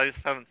happens. I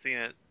just haven't seen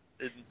it.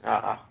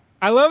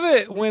 I love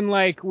it when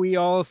we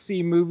all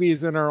see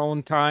movies in our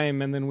own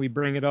time and then we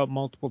bring it up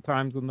multiple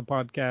times on the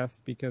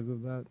podcast because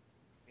of that.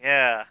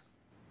 Yeah.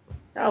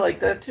 I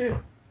like that too.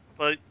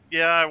 But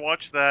yeah, I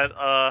watched that.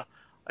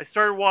 I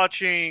started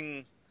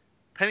watching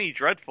Penny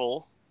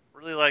Dreadful.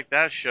 Really like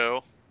that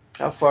show.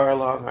 How far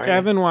along are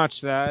Kevin you?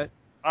 watched that.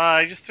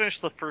 I just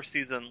finished the first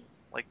season,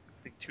 I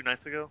think 2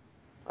 nights ago.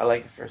 I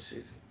like the first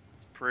season.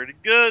 It's pretty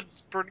good.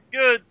 I'm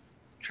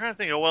trying to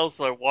think of what else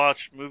I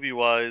watched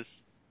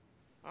movie-wise.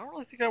 I don't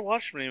really think I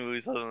watched many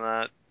movies other than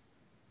that.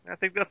 I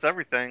think that's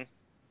everything.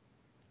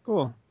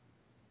 Cool.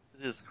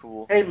 It is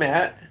cool. Hey,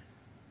 Matt.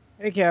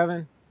 Hey,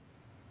 Kevin.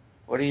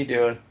 What are you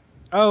doing?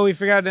 Oh, we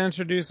forgot to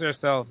introduce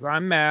ourselves.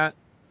 I'm Matt.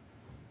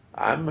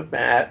 I'm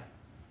Matt.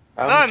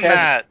 I'm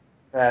Kevin.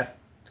 Matt.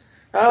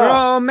 Oh. We're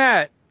all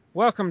Matt.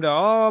 Welcome to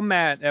All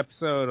Matt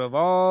episode of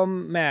All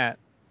Matt.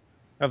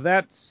 Of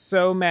That's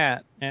So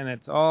Matt. And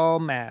it's all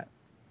Matt.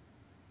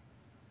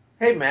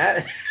 Hey,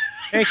 Matt.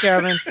 Hey,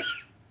 Kevin.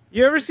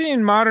 You ever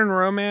seen Modern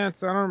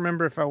Romance? I don't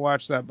remember if I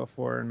watched that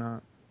before or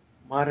not.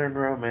 Modern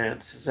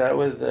Romance. Is that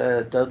with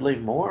Dudley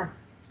Moore?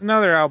 It's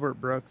another Albert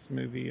Brooks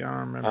movie. I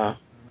don't remember.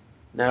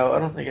 No, I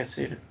don't think I've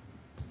seen it.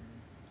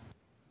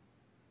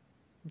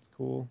 It's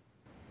cool.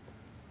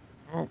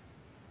 Oh,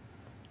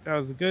 that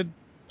was a good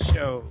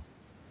show,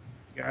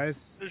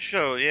 guys. Good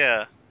show,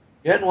 yeah.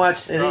 You hadn't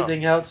watched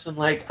anything else in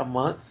a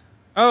month?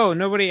 Oh,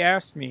 nobody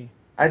asked me.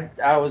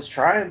 I was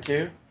trying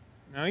to.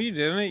 No, you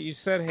didn't. You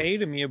said hey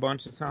to me a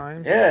bunch of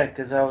times. Yeah,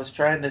 because I was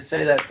trying to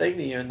say that thing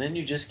to you, and then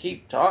you just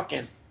keep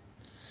talking.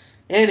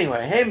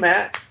 Anyway, hey,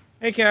 Matt.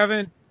 Hey,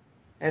 Kevin.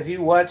 Have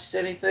you watched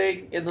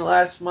anything in the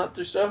last month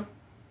or so?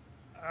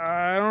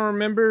 I don't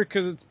remember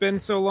because it's been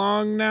so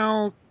long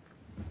now,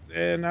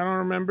 and I don't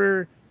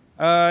remember.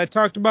 I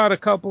talked about a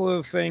couple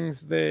of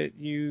things that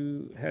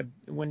you had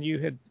when you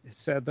had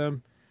said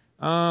them.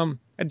 I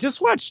just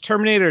watched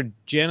Terminator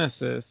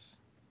Genesis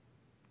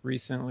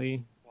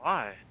recently.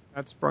 Why?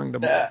 That sprung to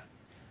mind.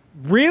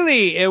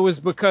 Really, it was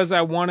because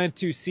I wanted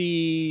to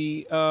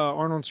see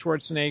Arnold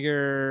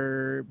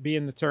Schwarzenegger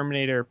being the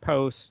Terminator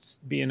post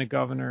being a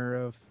governor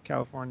of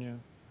California.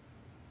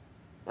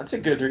 That's a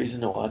good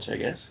reason to watch, I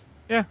guess.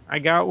 Yeah, I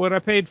got what I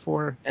paid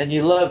for. And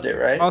you loved it,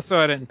 right? Also,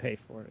 I didn't pay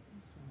for it.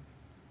 So.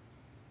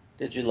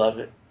 Did you love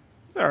it?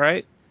 It's all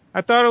right.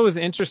 I thought it was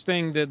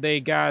interesting that they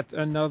got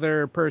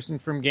another person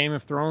from Game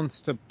of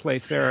Thrones to play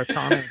Sarah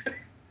Connor.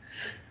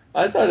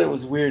 I thought it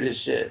was weird as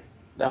shit,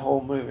 the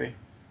whole movie.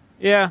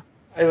 Yeah.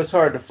 It was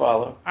hard to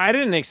follow. I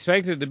didn't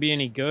expect it to be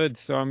any good,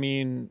 so I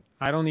mean,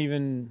 I don't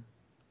even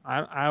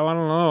I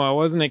don't know. I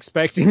wasn't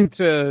expecting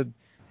to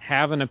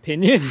have an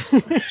opinion.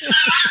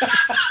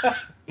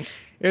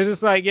 It was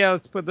just like, yeah,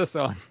 let's put this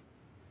on.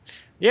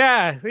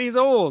 Yeah, he's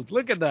old.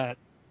 Look at that.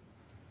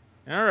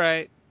 All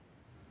right.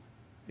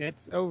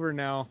 It's over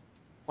now.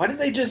 Why didn't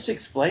they just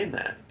explain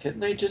that?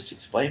 Couldn't they just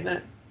explain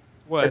that?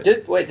 What?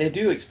 Wait, they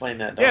do explain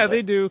that, don't Yeah, they?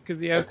 they do, because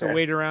he has to Okay.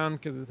 wait around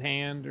because his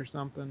hand or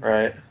something.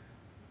 Right.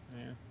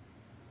 Yeah.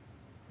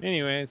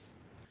 Anyways.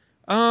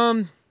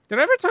 Did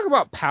I ever talk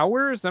about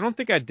Powers? I don't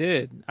think I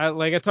did.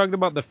 I talked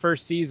about the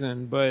first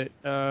season, but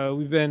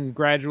we've been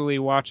gradually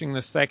watching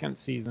the second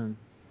season.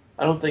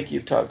 I don't think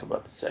you've talked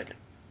about the second.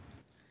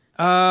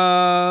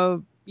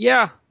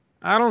 Yeah,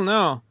 I don't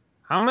know.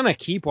 I'm gonna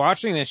keep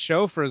watching this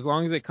show for as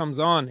long as it comes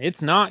on.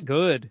 It's not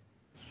good.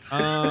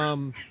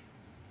 I'm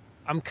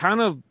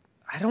kind of,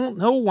 I don't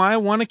know why I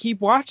want to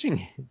keep watching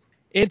it.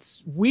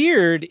 It's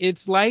weird.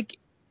 It's like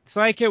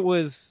it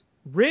was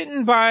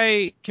written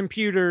by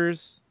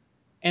computers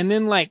and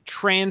then like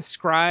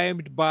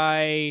transcribed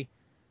by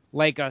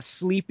like a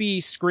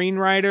sleepy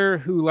screenwriter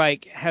who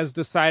like has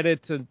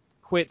decided to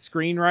quit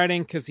screenwriting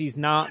because he's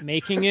not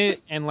making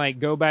it and like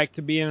go back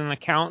to being an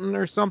accountant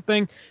or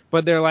something.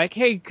 But they're like,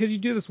 hey, could you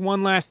do this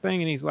one last thing?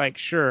 And he's like,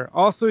 sure.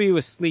 Also, he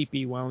was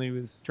sleepy while he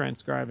was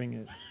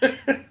transcribing it.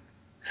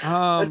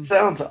 That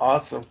sounds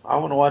awesome. I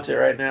want to watch it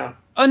right now.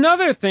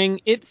 Another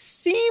thing, it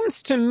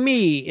seems to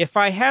me, if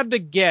I had to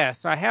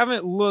guess, I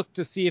haven't looked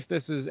to see if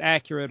this is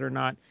accurate or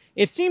not.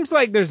 It seems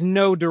like there's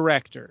no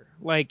director.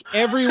 Like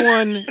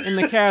everyone in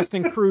the cast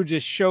and crew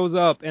just shows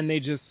up and they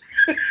just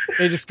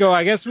go,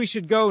 I guess we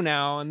should go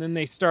now, and then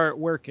they start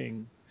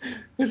working.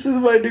 This is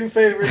my new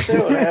favorite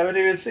show and I haven't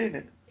even seen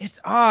it.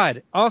 It's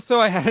odd. Also,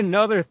 I had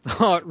another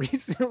thought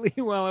recently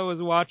while I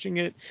was watching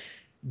it.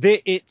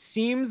 That it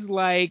seems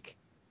like,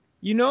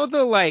 you know,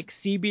 the like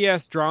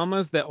CBS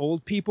dramas that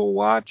old people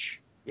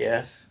watch?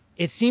 Yes.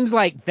 It seems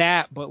like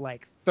that, but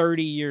like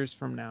 30 years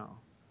from now.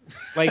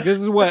 Like, this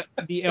is what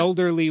the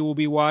elderly will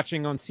be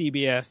watching on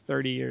CBS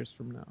 30 years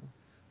from now.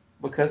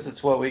 Because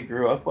it's what we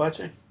grew up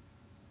watching?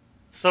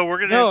 So we're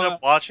going to end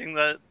up watching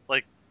that,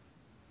 like,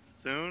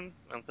 soon?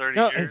 In 30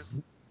 years?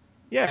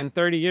 Yeah, in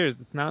 30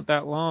 years. It's not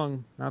that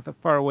long. Not that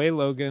far away,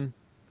 Logan.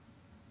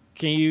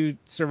 Can you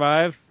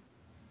survive?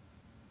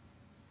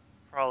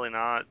 Probably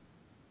not.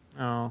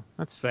 Oh,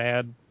 that's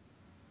sad.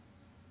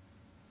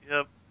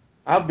 Yep.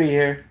 I'll be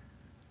here.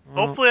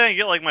 Hopefully I can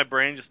get like my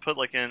brain just put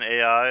like in an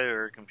AI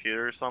or a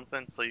computer or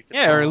something so you can.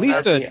 Yeah, or at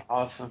least that'd be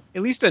awesome.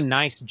 At least a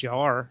nice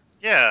jar.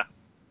 Yeah.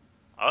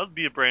 I would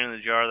be a brain in the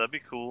jar. That'd be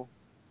cool.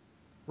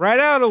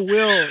 Write out a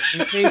will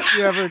in case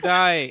you ever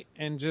die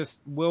and just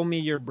will me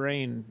your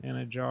brain in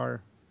a jar.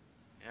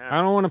 Yeah.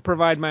 I don't want to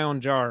provide my own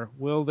jar.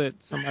 Will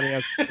that somebody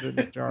has to put it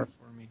in a jar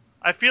for me.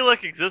 I feel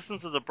like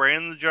existence as a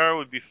brain in the jar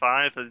would be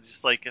fine if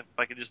if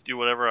I could just do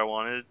whatever I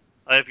wanted.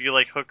 If you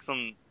like hook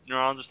some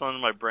neurons or something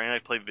in my brain, I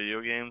play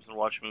video games and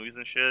watch movies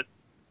and shit.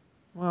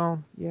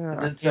 Well, yeah.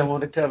 And then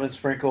someone to come and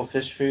sprinkle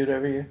fish food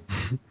over you.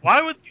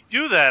 Why would you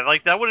do that?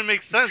 Like that wouldn't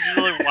make sense.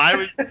 You're like, why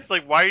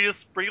are you just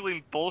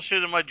sprinkling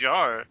bullshit in my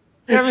jar?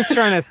 Kevin's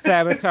trying to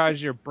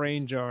sabotage your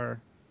brain jar.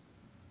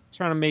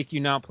 Trying to make you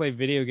not play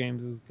video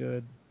games is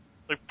good.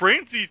 Like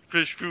brains eat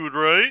fish food,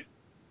 right?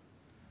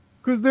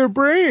 Because they're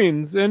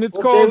brains, and it's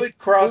called... They would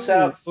cross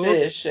out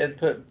fish and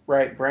put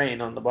right brain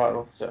on the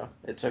bottle, so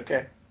it's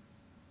okay.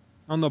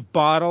 On the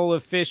bottle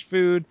of fish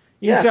food?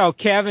 You can tell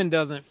Kevin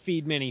doesn't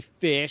feed many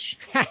fish.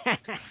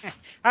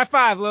 High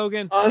five,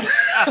 Logan. On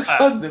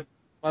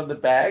the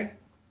bag?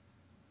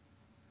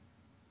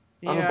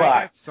 Yeah, on the I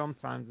box? guess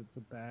sometimes it's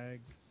a bag.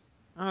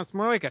 Oh, it's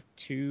more like a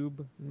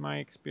tube, in my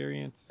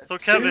experience. So,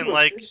 Kevin,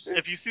 like,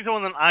 if you see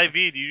someone with an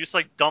IV, do you just,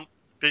 like, dump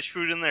fish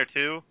food in there,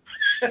 too?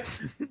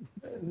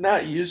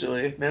 Not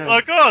usually, no.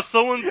 Like,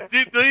 oh,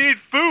 they need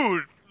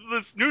food.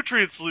 This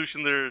nutrient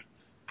solution they're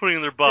putting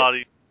in their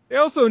body. They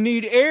also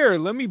need air.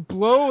 Let me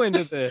blow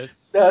into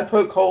this. I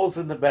poke holes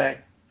in the bag.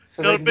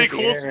 So gotta make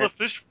holes for the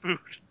fish food.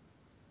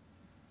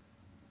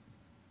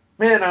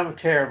 Man, I'm a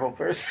terrible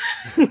person.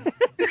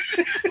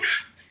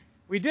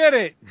 We did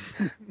it.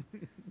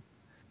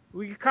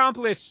 We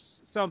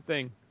accomplished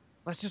something.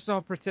 Let's just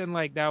all pretend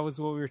like that was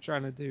what we were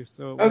trying to do.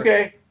 So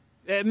okay.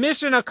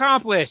 Mission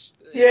accomplished.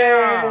 Yay!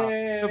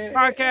 Yeah. The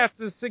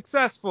podcast is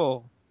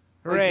successful.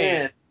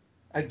 Hooray.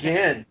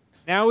 Again.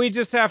 Now we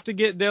just have to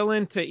get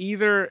Dylan to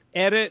either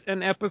edit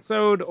an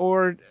episode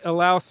or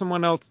allow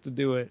someone else to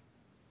do it.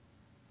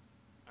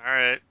 All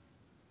right.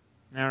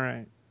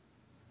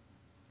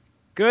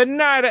 Good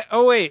night.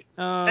 Oh, wait.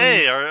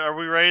 Hey, are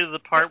we ready to the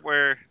part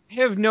where... I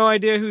have no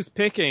idea who's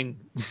picking.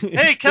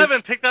 Hey,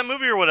 Kevin, pick that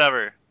movie or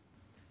whatever.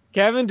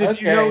 Kevin, did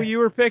you know you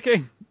were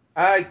picking?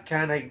 I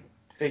kind of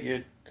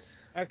figured.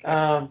 Okay.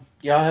 Y'all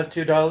have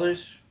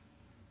 $2?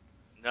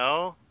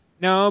 No.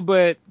 No,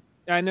 but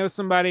I know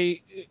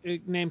somebody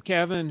named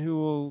Kevin who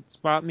will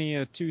spot me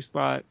a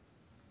 2-spot.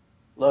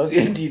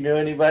 Logan, do you know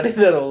anybody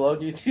that'll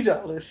loan you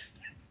 $2?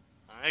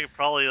 I could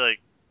probably, like,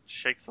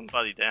 shake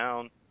somebody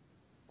down.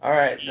 All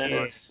right, then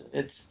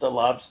it's The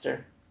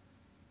Lobster.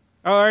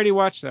 Oh, I already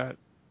watched that.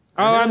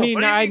 Oh, I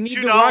mean, I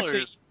need to watch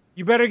it.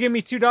 You better give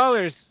me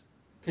 $2.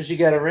 Because you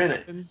got to rent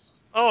it.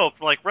 Oh,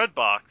 for like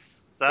Redbox.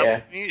 Is that Yeah.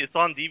 what you mean? It's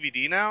on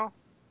DVD now?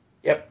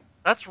 Yep.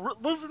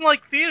 Was in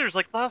like theaters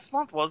like last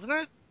month, wasn't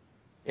it?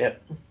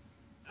 Yep.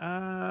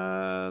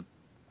 I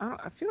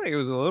feel like it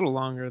was a little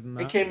longer than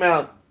that. It came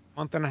out.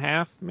 Month and a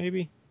half,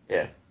 maybe?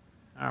 Yeah.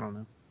 I don't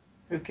know.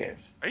 Who cares?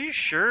 Are you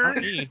sure?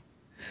 Not me.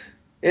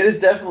 It is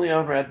definitely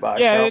on Redbox.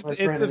 Yeah, I it's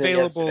almost rented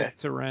available it yesterday.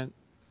 to rent.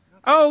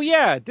 Oh,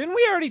 yeah. Didn't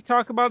we already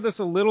talk about this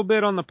a little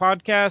bit on the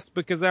podcast?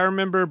 Because I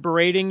remember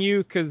berating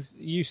you because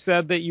you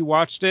said that you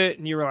watched it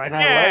and you were like, And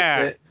I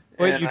liked it.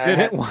 but and you I didn't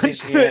hadn't watch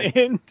seen the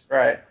end.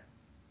 Right.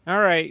 All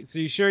right. So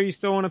you sure you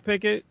still want to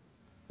pick it?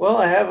 Well,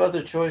 I have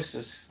other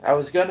choices. I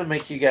was going to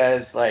make you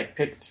guys like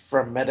pick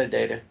from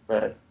metadata,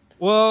 but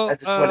I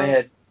just went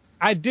ahead.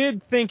 I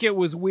did think it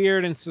was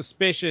weird and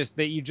suspicious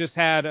that you just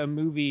had a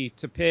movie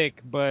to pick,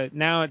 but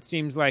now it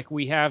seems like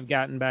we have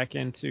gotten back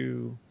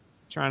into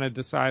trying to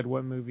decide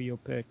what movie you'll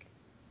pick.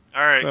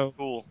 All right, So,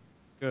 cool.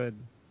 Good.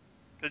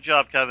 Good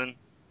job, Kevin.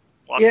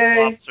 Watch Yay.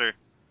 The Lobster.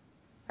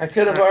 I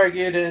could have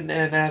argued and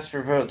asked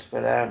for votes,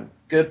 but I'm a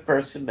good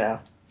person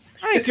now.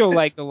 I think you'll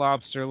like The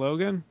Lobster,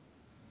 Logan.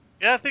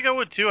 Yeah, I think I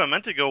would too. I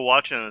meant to go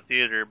watch it in the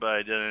theater, but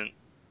I didn't.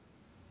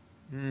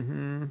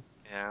 Mm-hmm.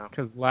 Yeah.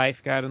 Because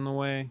life got in the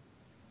way.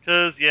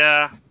 Because,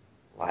 yeah.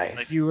 Life.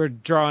 Like, You were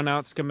drawing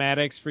out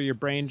schematics for your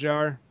brain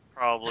jar.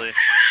 probably.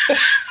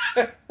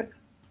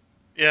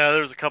 Yeah,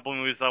 there was a couple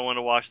movies I wanted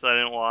to watch that I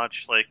didn't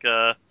watch, like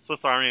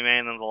Swiss Army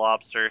Man and The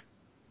Lobster,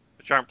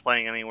 which aren't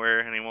playing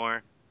anywhere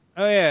anymore.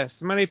 Oh, yeah.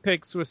 Somebody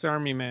pick Swiss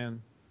Army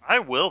Man. I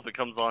will if it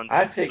comes on.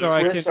 I picked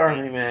Swiss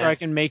Army Man. So I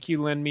can make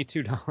you lend me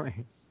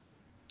 $2.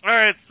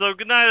 Alright, so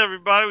good night,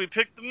 everybody. We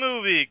picked the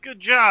movie. Good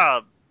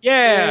job.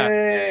 Yeah!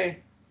 Yay.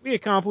 We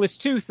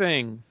accomplished 2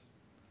 things.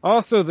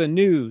 Also the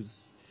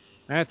news.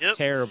 That's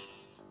terrible.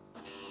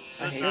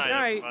 Good hate night,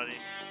 it. everybody.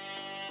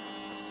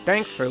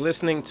 Thanks for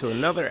listening to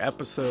another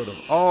episode of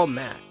All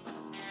Matt.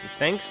 And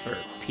thanks for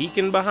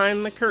peeking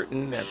behind the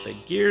curtain at the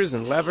gears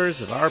and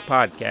levers of our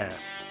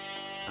podcast.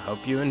 I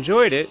hope you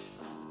enjoyed it.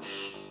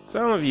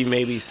 Some of you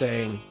may be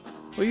saying,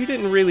 well, you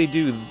didn't really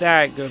do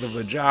that good of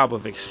a job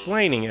of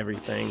explaining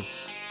everything.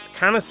 It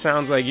kind of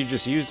sounds like you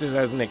just used it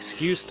as an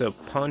excuse to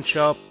punch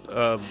up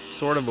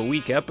sort of a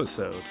weak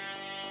episode.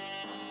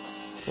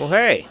 Well,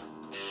 hey,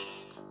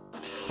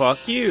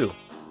 fuck you.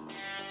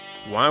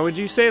 Why would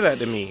you say that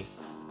to me?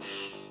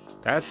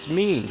 That's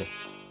mean.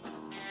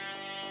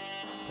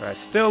 But I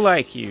still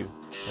like you.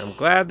 I'm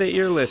glad that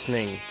you're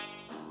listening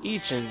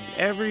each and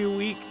every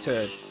week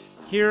to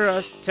hear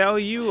us tell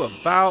you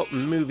about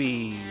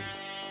movies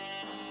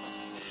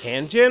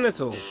and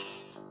genitals.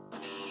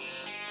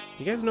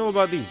 You guys know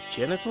about these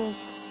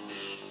genitals?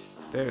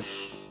 They're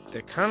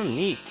kind of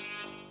neat.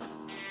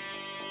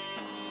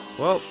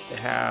 Well,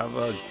 have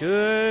a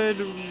good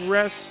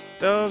rest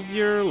of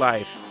your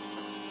life.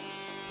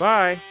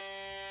 Bye.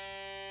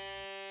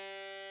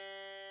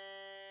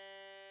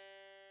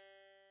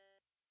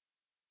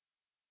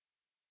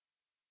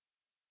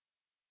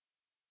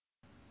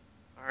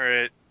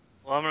 Alright.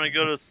 Well, I'm gonna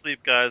go to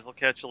sleep, guys. I'll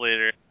catch you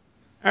later.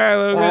 All right,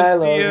 Logan. Bye, See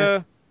Logan.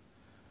 ya.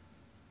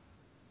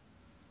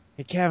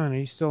 Hey, Kevin, are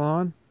you still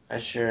on? I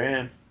sure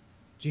am.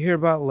 Did you hear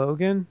about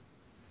Logan?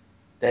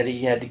 That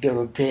he had to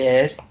go to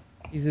bed.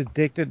 He's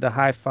addicted to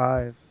high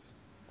fives.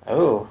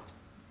 Oh.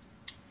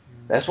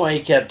 That's why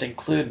he kept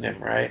including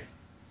him, right?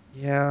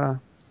 Yeah.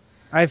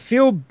 I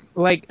feel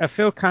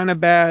kind of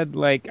bad,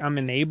 like I'm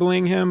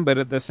enabling him, but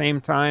at the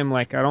same time,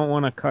 like I don't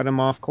want to cut him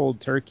off cold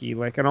turkey.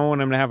 Like I don't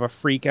want him to have a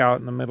freak out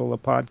in the middle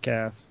of the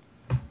podcast.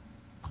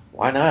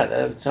 Why not?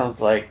 That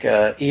sounds like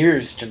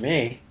ears to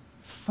me.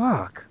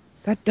 Fuck.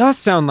 That does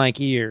sound like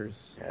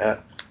ears. Yeah.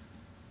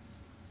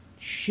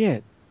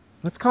 Shit.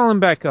 Let's call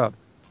him back up.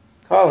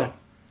 Call him.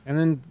 And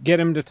then get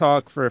him to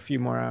talk for a few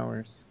more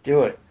hours.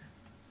 Do it.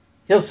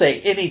 He'll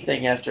say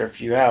anything after a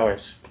few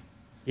hours.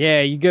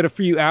 Yeah, you get a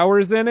few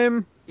hours in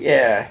him,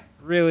 Yeah.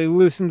 really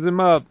loosens him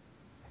up.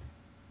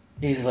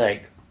 He's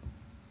like,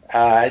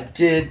 I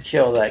did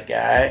kill that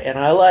guy, and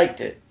I liked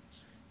it.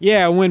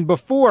 Yeah, when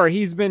before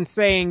he's been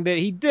saying that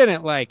he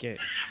didn't like it.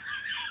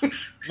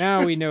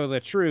 Now we know the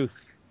truth.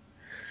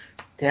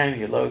 Damn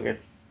you, Logan.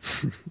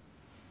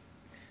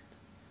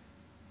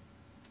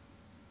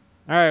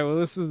 All right, well,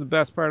 this was the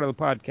best part of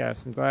the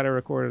podcast. I'm glad I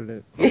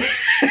recorded it.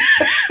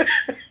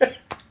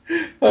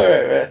 All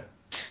right, man.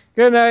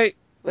 Good night.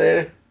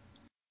 Later.